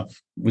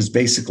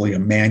basically a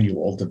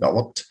manual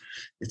developed.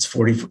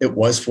 It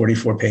was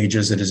 44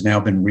 pages. It has now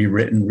been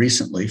rewritten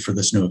recently for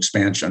this new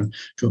expansion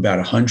to about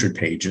 100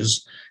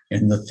 pages.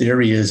 And the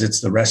theory is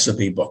it's the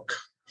recipe book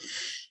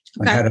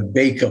on how to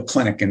bake a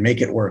clinic and make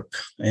it work.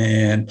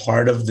 And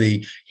part of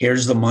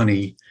here's the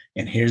money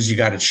and you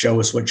got to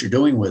show us what you're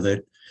doing with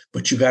it,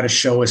 but you got to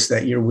show us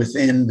that you're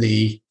within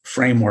the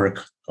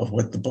framework of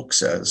what the book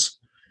says.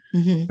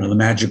 The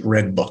magic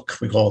red book,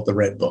 we call it the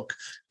red book.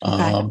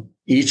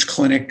 Each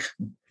clinic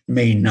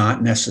may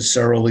not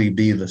necessarily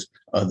be the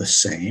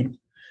same,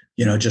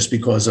 just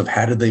because of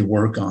how do they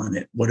work on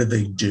it? What do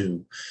they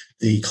do?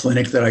 The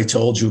clinic that I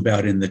told you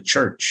about in the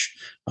church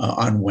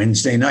on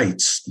Wednesday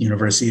nights,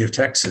 University of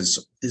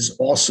Texas, is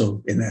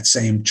also in that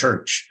same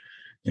church,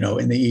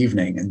 in the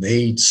evening. And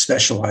they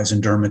specialize in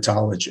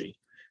dermatology,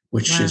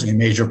 which is a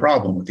major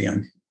problem with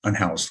the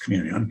unhoused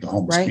community, the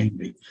homeless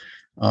community.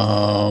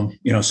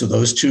 So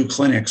those two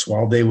clinics,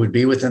 while they would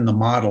be within the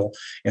model,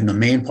 and the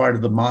main part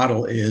of the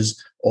model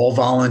is all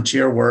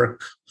volunteer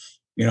work,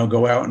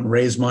 go out and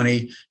raise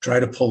money, try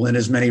to pull in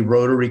as many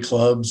Rotary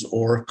clubs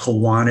or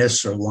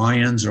Kiwanis or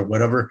Lions or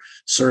whatever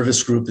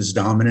service group is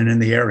dominant in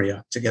the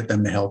area to get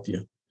them to help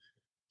you.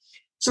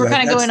 So we're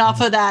kind of going off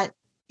of that.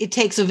 It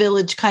takes a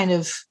village kind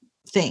of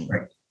thing.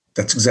 Right.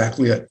 That's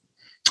exactly it.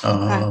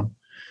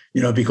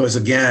 Because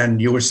again,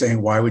 you were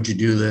saying, why would you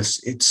do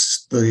this?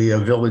 It's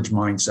the village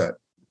mindset.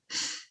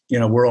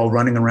 We're all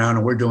running around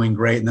and we're doing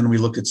great. And then we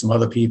look at some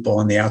other people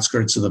on the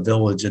outskirts of the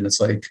village and it's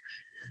like,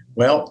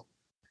 well,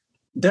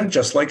 they're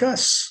just like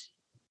us.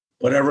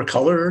 whatever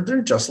color,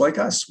 they're just like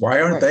us.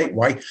 Why aren't they?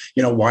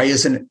 Why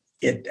isn't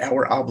it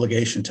our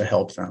obligation to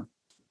help them?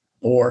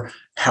 Or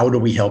how do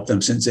we help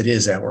them since it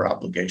is our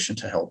obligation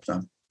to help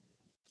them?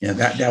 Yeah,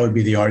 that would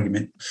be the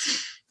argument.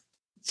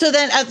 So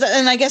then,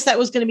 and I guess that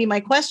was going to be my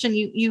question.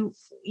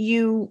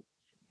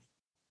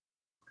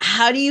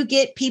 How do you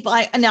get people?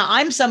 Now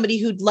I'm somebody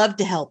who'd love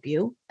to help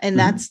you. And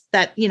that's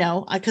that,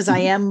 because I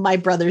am my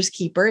brother's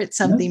keeper. It's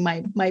something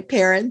my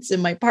parents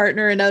and my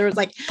partner and others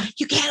like,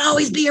 you can't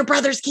always be your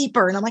brother's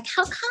keeper. And I'm like,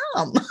 how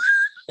come?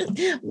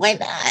 Why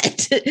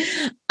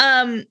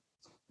not?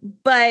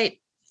 But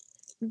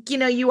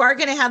you are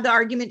going to have the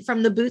argument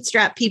from the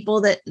bootstrap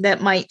people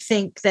that might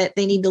think that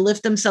they need to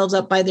lift themselves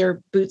up by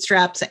their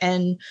bootstraps,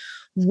 and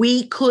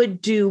we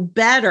could do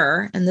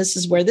better. And this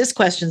is where this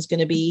question is going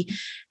to be,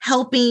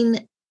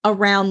 helping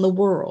around the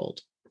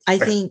world. I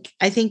think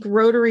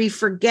Rotary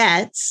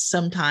forgets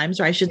sometimes,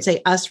 or I should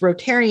say us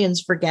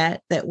Rotarians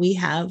forget that we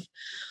have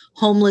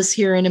homeless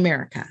here in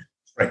America.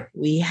 Right.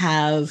 We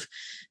have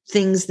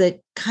things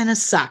that kind of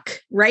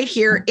suck right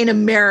here in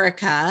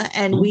America.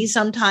 And we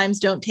sometimes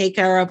don't take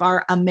care of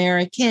our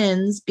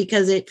Americans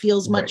because it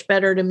feels much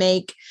better to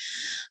make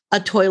a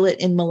toilet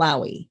in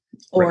Malawi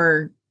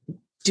or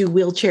do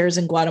wheelchairs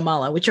in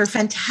Guatemala, which are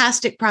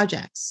fantastic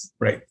projects.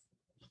 Right.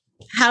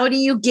 How do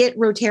you get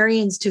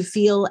Rotarians to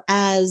feel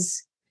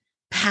as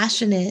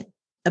passionate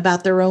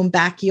about their own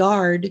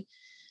backyard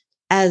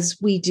as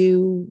we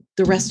do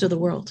the rest of the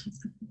world?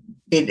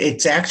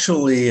 It's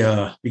actually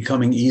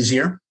becoming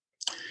easier.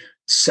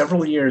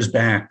 Several years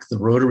back, the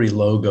Rotary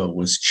logo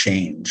was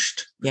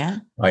changed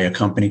by a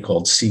company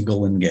called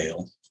Siegel and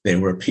Gale. They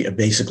were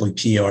basically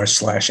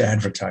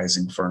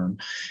PR/advertising firm.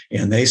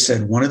 And they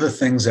said one of the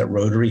things that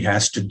Rotary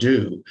has to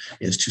do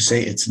is to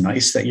say, it's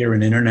nice that you're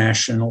an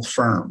international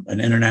firm, an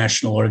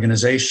international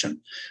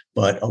organization.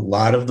 But a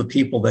lot of the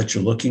people that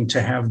you're looking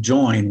to have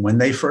join, when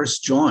they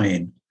first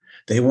join,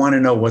 they want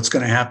to know what's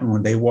going to happen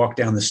when they walk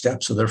down the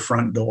steps of their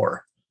front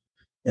door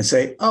and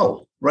say,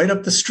 oh, right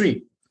up the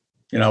street,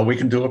 we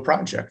can do a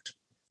project.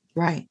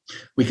 Right.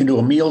 We can do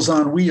a Meals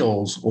on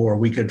Wheels, or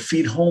we could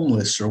feed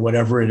homeless, or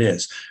whatever it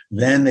is.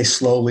 Then they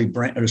slowly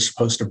are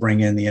supposed to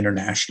bring in the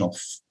international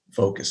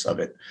focus of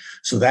it.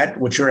 So that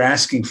what you're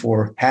asking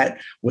for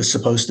was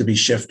supposed to be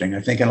shifting.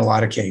 I think in a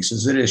lot of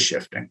cases it is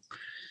shifting.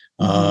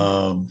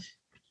 The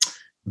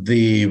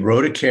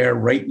Rotacare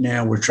right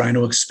now, we're trying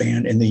to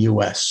expand in the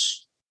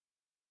U.S.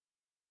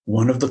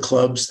 One of the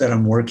clubs that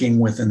I'm working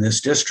with in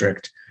this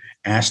district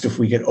asked if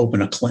we could open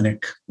a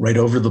clinic right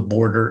over the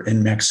border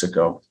in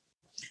Mexico.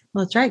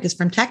 Well, that's right, because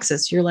from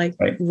Texas, you're like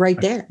right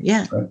there.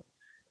 Yeah. Right.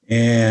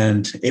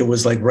 And it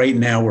was like right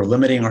now we're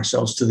limiting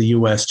ourselves to the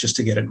U.S. just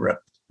to get a grip.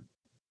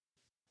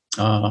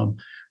 But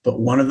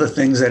one of the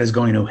things that is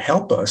going to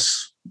help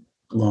us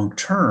long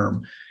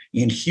term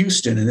in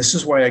Houston, and this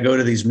is why I go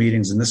to these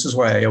meetings, and this is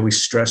why I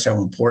always stress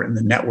how important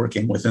the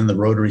networking within the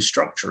Rotary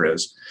structure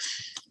is.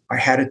 I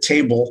had a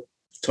table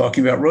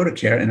talking about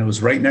Rotacare, and it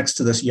was right next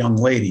to this young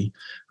lady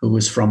who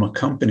was from a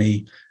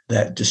company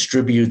that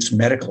distributes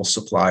medical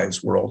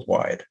supplies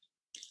worldwide.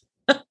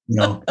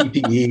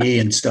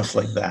 PPE and stuff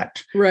like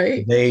that.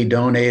 Right. They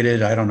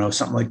donated, I don't know,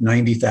 something like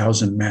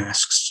 90,000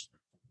 masks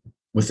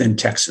within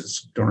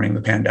Texas during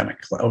the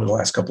pandemic over the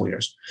last couple of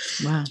years.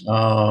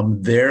 Wow.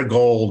 Their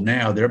goal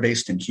now, they're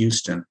based in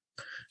Houston.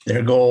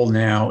 Their goal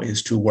now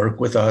is to work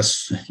with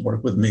us,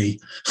 work with me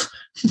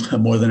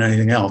more than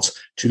anything else,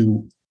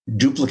 to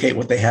duplicate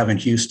what they have in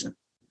Houston.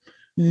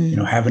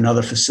 Have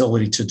another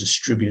facility to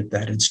distribute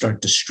that and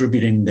start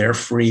distributing their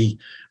free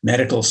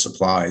medical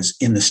supplies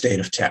in the state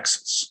of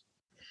Texas.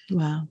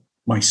 Wow.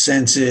 My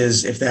sense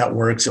is if that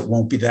works, it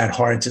won't be that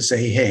hard to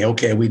say, hey,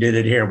 okay, we did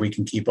it here. We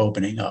can keep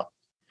opening up.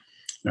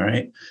 All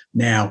right.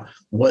 Now,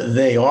 what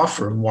they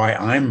offer, why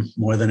I'm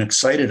more than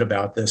excited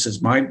about this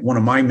is one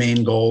of my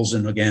main goals.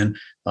 And again,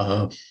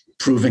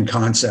 proven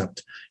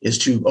concept is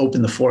to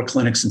open the 4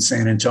 clinics in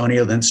San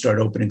Antonio, then start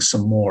opening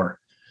some more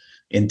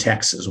in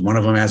Texas. One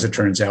of them, as it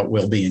turns out,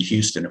 will be in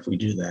Houston if we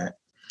do that.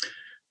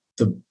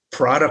 The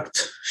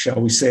product,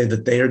 shall we say,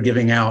 that they are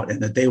giving out and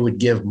that they would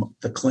give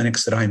the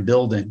clinics that I'm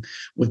building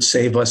would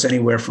save us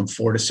anywhere from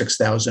 $4,000 to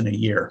 $6,000 a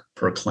year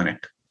per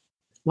clinic.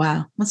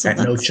 Wow. At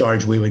no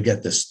charge, we would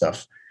get this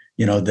stuff.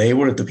 They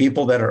were the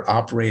people that are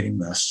operating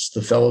this.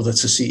 The fellow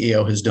that's the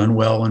CEO has done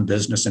well in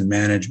business and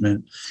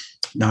management,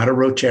 not a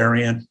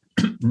Rotarian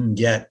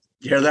yet.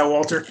 You hear that,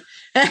 Walter?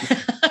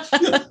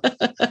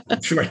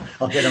 Sure.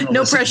 I'll get him.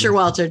 No pressure,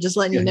 Walter. Just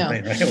letting you know.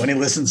 When he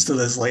listens to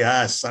this, like,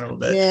 son of a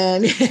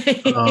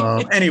bitch.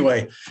 Yeah.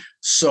 Anyway,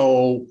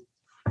 so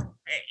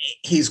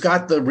he's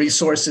got the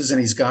resources and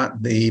he's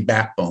got the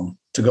backbone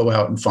to go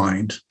out and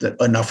find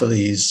enough of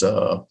these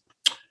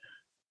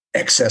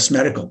excess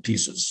medical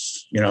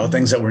pieces,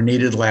 things that were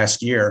needed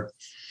last year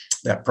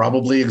that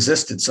probably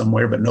existed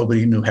somewhere, but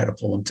nobody knew how to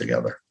pull them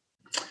together.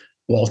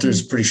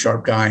 Walter's a pretty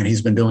sharp guy, and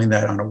he's been doing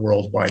that on a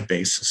worldwide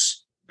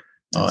basis.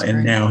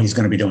 And now he's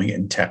going to be doing it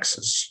in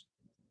Texas.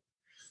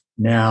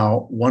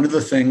 Now, one of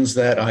the things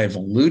that I've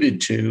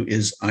alluded to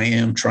is I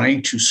am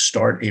trying to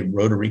start a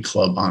Rotary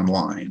Club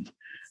online.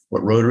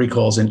 what Rotary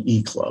calls an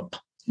e-club.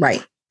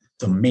 Right.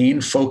 The main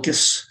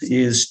focus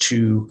is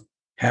to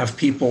have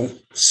people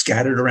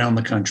scattered around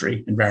the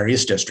country in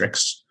various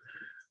districts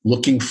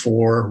looking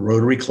for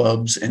Rotary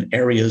clubs and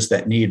areas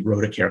that need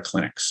Rotacare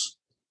clinics.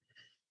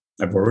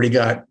 I've already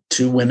got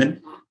 2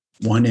 women,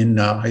 one in,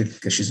 I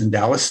guess she's in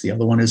Dallas. The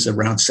other one is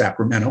around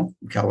Sacramento,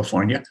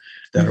 California,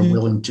 that are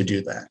willing to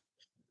do that.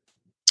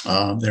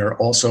 There are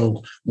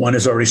also, one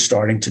is already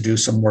starting to do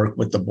some work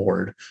with the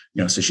board,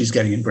 so she's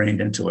getting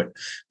ingrained into it.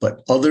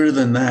 But other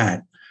than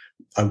that,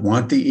 I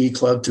want the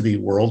e-club to be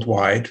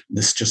worldwide.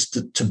 This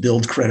just to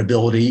build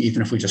credibility,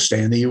 even if we just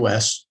stay in the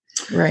US.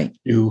 Right.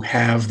 To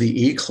have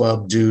the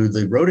e-club do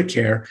the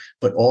Rotacare,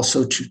 but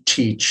also to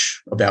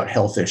teach about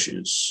health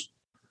issues,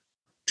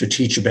 to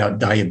teach about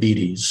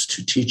diabetes,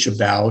 to teach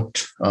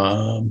about,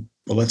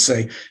 let's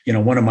say,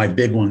 one of my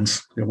big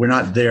ones, we're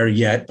not there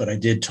yet, but I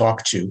did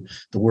talk to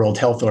the World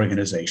Health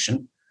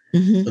Organization,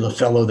 the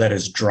fellow that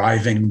is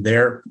driving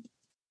their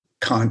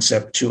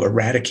concept to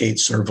eradicate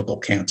cervical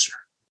cancer.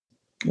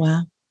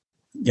 Wow.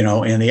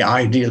 And the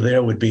idea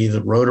there would be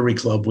the Rotary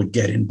Club would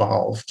get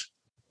involved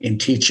in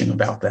teaching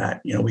about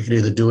that. We could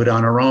either do it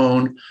on our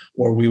own,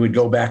 or we would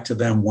go back to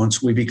them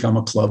once we become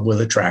a club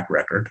with a track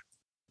record,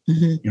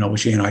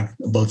 which he and I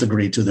both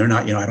agreed to. They're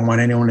not, I don't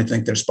want anyone to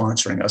think they're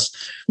sponsoring us.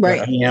 Right.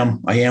 But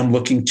I am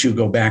looking to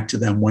go back to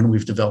them when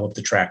we've developed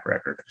the track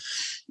record.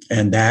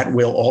 And that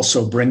will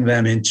also bring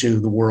them into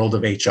the world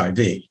of HIV,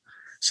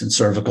 since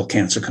cervical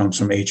cancer comes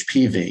from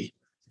HPV.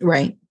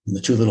 Right. And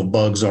the 2 little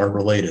bugs are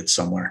related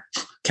somewhere.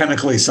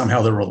 Chemically,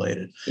 somehow they're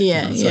related.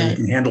 Yeah. So you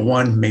can handle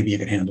one, maybe you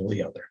can handle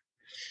the other.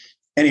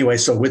 Anyway,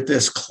 so with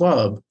this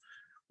club,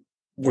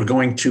 we're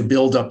going to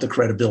build up the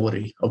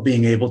credibility of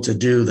being able to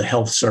do the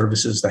health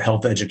services, the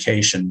health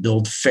education,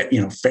 build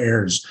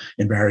fairs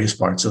in various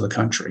parts of the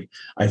country.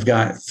 I've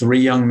got 3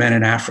 young men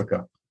in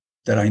Africa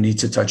that I need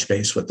to touch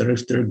base with.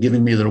 They're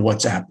giving me their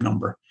WhatsApp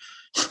number.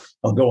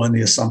 I'll go on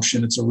the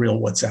assumption it's a real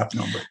WhatsApp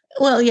number.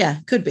 Well, yeah,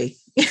 could be.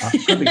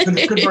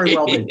 Could very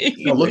well be.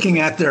 Looking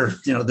at their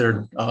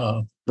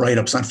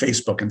write-ups on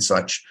Facebook and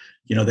such,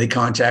 they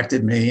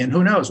contacted me, and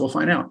who knows, we'll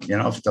find out.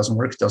 If it doesn't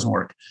work, it doesn't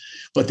work.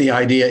 But the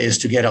idea is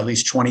to get at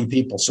least 20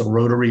 people. So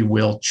Rotary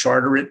will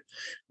charter it.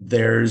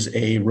 There's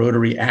a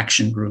Rotary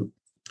action group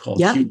called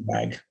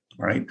HURAG,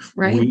 right?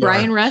 Right.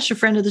 Brian Rush, a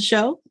friend of the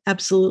show,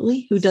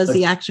 absolutely, who does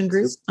the action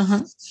group.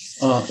 I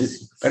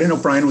didn't know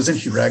Brian was in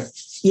HURAG.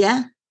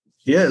 Yeah.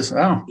 He is.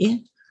 Oh. Yeah.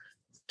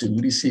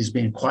 Dude, he's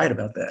being quiet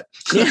about that.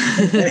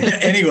 Yeah.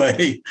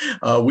 Anyway,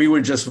 we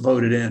were just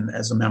voted in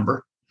as a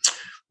member.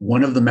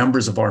 One of the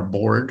members of our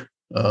board,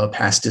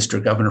 past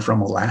district governor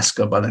from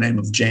Alaska by the name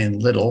of Jane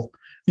Little,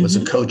 was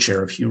a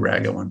co-chair of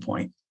HURAG at one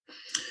point.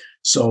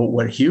 So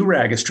what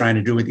HURAG is trying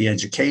to do with the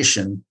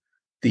education,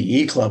 the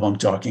e-club I'm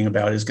talking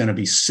about is going to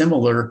be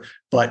similar,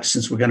 but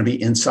since we're going to be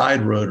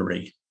inside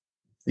Rotary,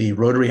 the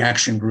Rotary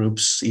action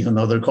groups, even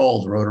though they're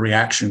called Rotary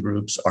action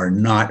groups, are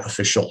not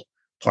official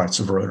parts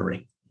of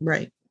Rotary.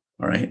 Right.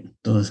 All right.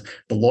 The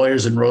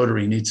lawyers in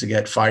Rotary need to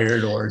get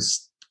fired or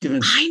given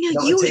a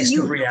taste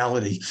of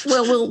reality.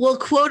 Well, we'll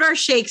quote our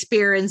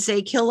Shakespeare and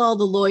say, kill all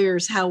the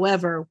lawyers.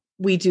 However,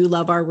 we do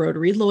love our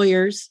Rotary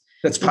lawyers.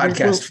 That's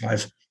podcast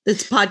 5.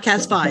 It's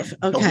podcast 5.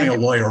 Okay. Don't bring a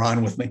lawyer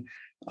on with me.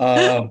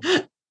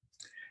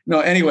 No,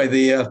 anyway,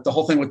 the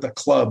whole thing with the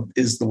club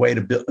is the way to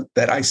build,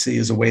 that I see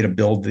as a way to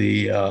build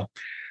the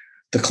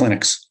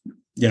clinics.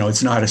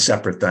 It's not a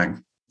separate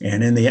thing.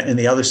 And in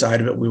the other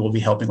side of it, we will be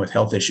helping with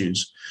health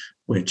issues,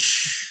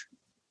 which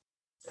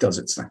does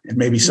its thing, and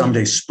maybe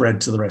someday spread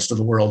to the rest of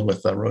the world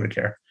with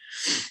Rotacare.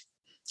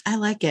 I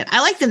like it. I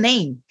like the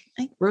name. I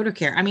think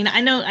Rotacare. I mean,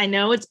 I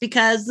know it's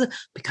because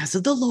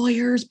of the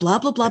lawyers, blah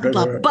blah blah blah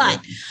blah.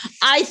 But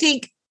I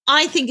think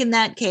in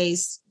that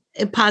case,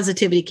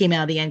 positivity came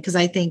out of the end, because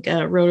I think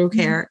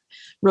Rotacare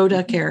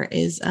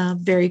is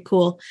very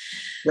cool.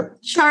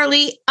 Yep.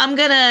 Charlie, I'm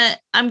gonna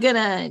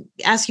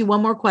ask you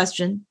one more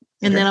question.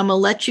 And then I'm going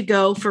to let you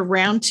go for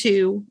round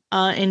 2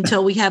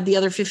 until we have the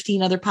other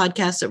 15 other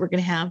podcasts that we're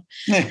going to have.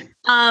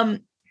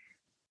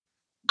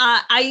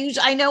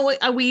 I know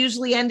we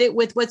usually end it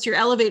with what's your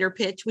elevator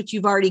pitch, which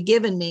you've already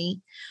given me.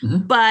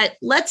 But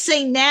let's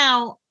say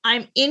now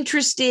I'm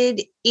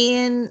interested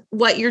in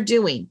what you're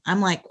doing.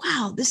 I'm like,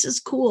 wow, this is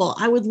cool.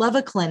 I would love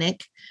a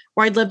clinic,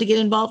 or I'd love to get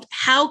involved.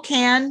 How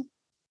can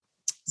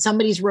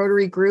somebody's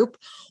Rotary group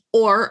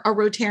or a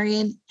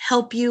Rotarian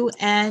help you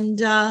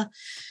and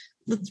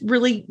let's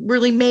really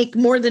make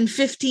more than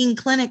 15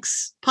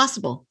 clinics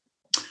possible?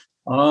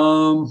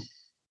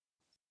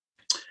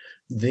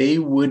 They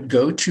would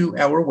go to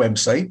our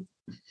website,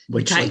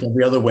 which like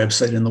every other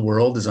website in the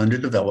world is under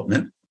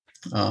development.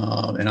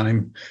 And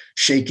I'm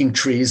shaking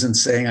trees and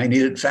saying, I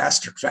need it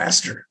faster.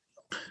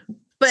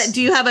 But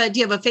do you have a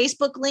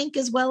Facebook link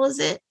as well as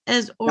it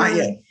not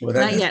yet? Well,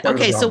 not yet.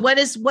 Okay. So what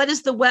is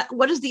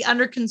the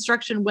under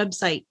construction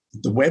website?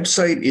 The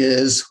website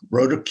is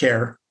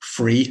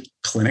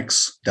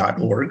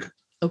rotacarefreeclinics.org.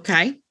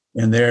 Okay.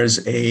 And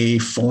there's a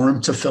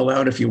form to fill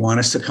out if you want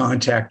us to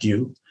contact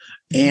you.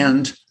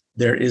 And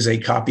there is a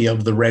copy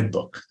of the Red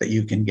Book that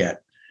you can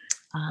get.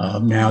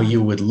 Now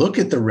you would look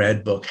at the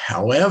Red Book.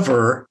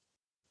 However,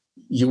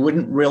 you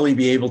wouldn't really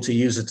be able to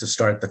use it to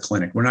start the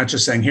clinic. We're not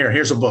just saying,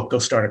 here's a book, go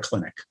start a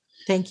clinic.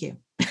 Thank you.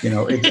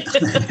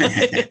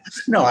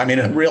 No, I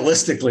mean,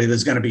 realistically,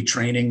 there's going to be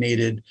training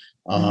needed.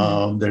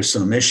 There's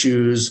some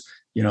issues.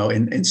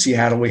 In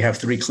Seattle, we have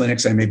 3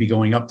 clinics. I may be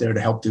going up there to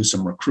help do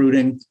some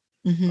recruiting.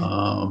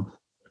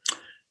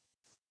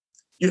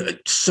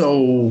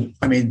 So,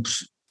 I mean,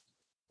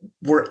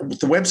 the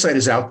website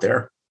is out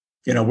there.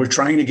 We're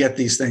trying to get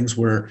these things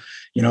where,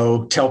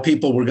 tell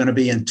people we're going to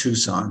be in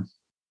Tucson.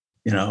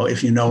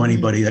 If you know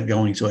anybody that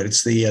going to it,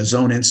 it's the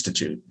Zone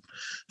Institute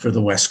for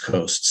the West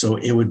Coast. So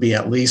it would be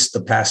at least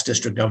the past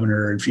district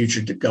governor and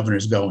future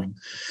governors going.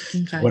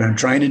 Okay. What I'm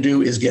trying to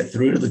do is get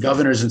through to the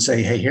governors and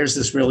say, hey, here's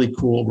this really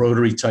cool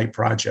Rotary type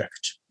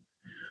project.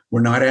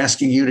 We're not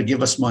asking you to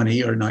give us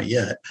money, or not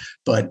yet,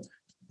 but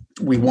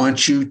we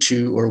want you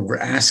to, or we're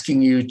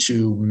asking you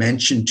to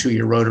mention to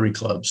your Rotary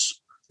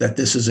clubs that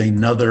this is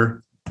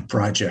another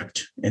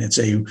project. And it's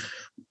a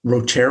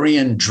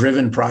Rotarian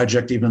driven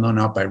project, even though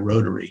not by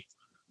Rotary,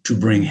 to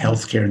bring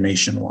healthcare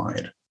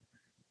nationwide.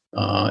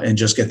 And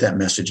just get that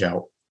message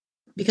out.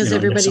 Because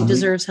everybody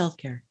deserves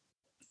healthcare.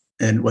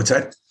 And what's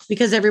that?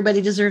 Because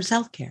everybody deserves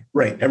healthcare.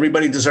 Right.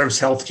 Everybody deserves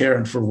healthcare.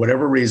 And for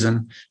whatever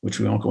reason, which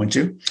we won't go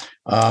into,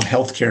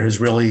 healthcare has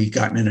really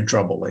gotten into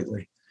trouble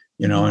lately,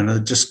 and the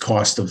just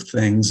cost of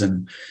things.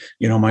 And,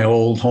 my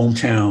old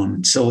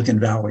hometown, Silicon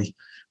Valley,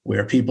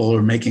 where people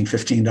are making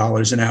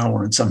 $15 an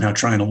hour and somehow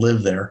trying to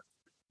live there.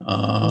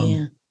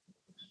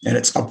 And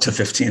it's up to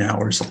 $15 an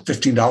hour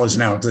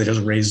because they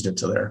just raised it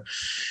to there,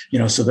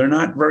 so they're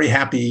not very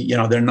happy.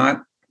 They're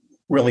not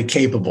really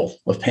capable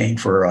of paying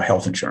for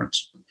health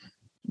insurance.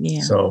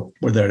 Yeah. So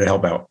we're there to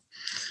help out.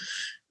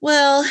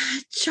 Well,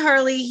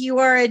 Charlie, you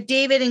are a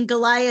David and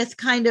Goliath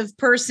kind of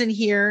person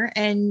here.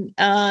 And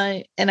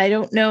I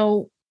don't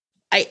know.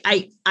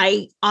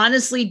 I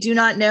honestly do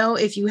not know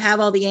if you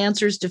have all the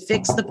answers to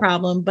fix the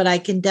problem, but I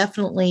can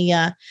definitely,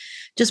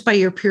 just by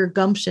your pure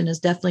gumption, is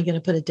definitely going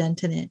to put a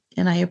dent in it.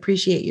 And I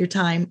appreciate your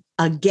time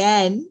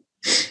again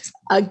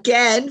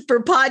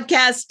for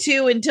podcast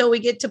 2 until we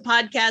get to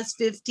podcast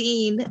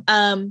 15,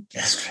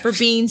 for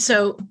being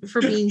so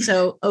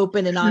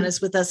open and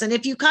honest with us. And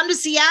if you come to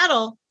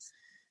Seattle,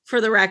 for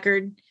the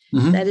record,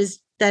 that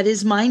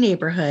is my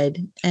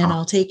neighborhood, and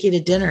I'll take you to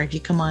dinner if you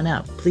come on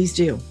up. Please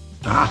do.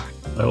 I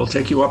will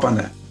take you up on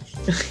that.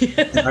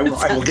 I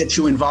will get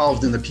you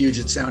involved in the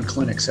Puget Sound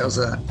clinics. How's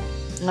that?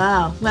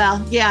 Wow.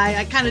 Well, yeah,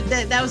 I kind of,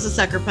 that was a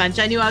sucker punch.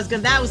 I knew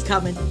that was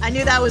coming. I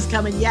knew that was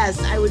coming.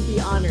 Yes, I would be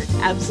honored.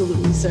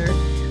 Absolutely, sir.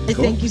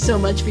 Cool. Thank you so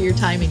much for your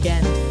time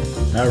again.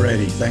 All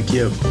righty. Thank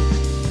you.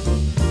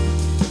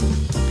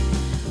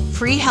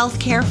 Free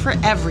healthcare for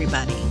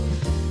everybody.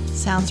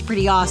 Sounds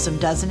pretty awesome,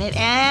 doesn't it?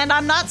 And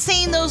I'm not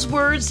saying those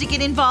words to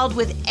get involved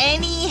with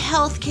any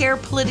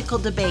healthcare political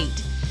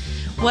debate.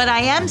 What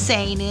I am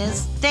saying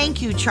is thank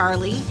you,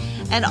 Charlie,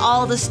 and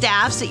all the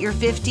staffs at your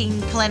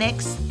 15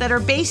 clinics that are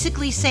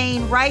basically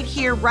saying right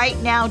here, right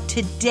now,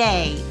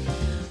 today,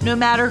 no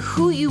matter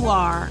who you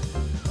are,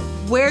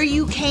 where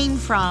you came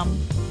from,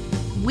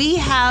 we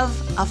have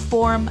a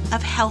form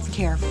of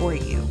healthcare for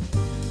you.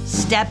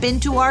 Step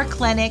into our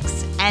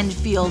clinics and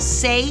feel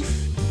safe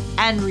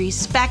and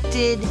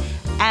respected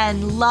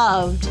and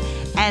loved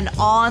and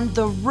on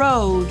the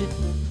road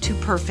to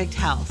perfect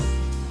health.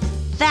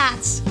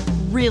 That's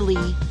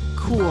really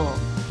cool.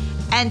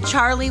 And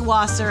Charlie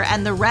Wasser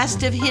and the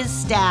rest of his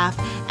staff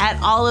at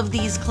all of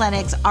these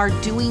clinics are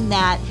doing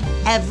that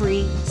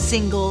every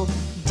single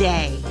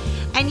day.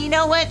 And you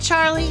know what,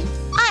 Charlie?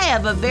 I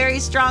have a very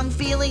strong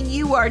feeling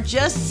you are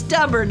just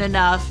stubborn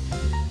enough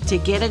to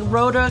get a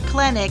Rota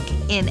clinic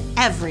in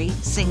every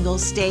single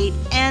state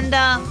and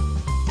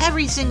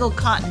every single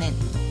continent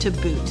to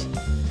boot.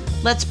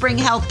 Let's bring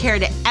healthcare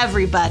to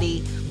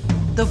everybody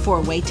the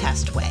 4-way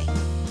test way.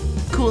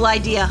 Cool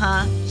idea,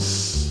 huh?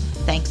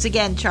 Thanks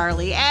again,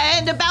 Charlie.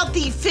 And about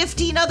the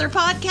 15 other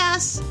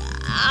podcasts,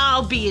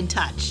 I'll be in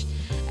touch.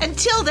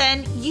 Until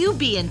then, you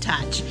be in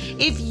touch.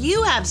 If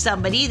you have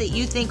somebody that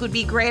you think would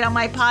be great on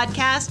my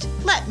podcast,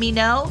 let me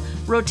know.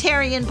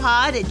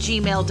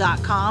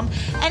 RotarianPod@gmail.com.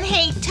 And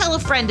hey, tell a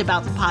friend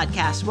about the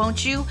podcast,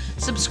 won't you?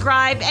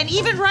 Subscribe and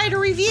even write a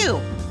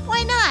review.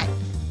 Why not?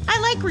 I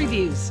like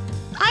reviews.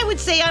 I would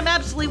say I'm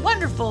absolutely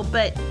wonderful,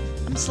 but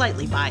I'm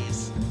slightly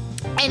biased.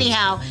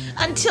 Anyhow,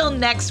 until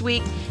next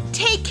week,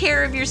 take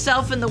care of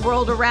yourself and the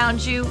world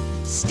around you.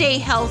 Stay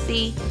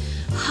healthy.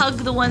 Hug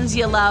the ones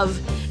you love.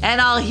 And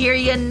I'll hear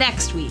you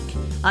next week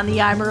on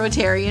the I'm a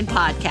Rotarian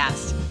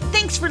podcast.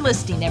 Thanks for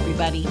listening,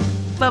 everybody.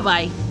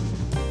 Bye-bye.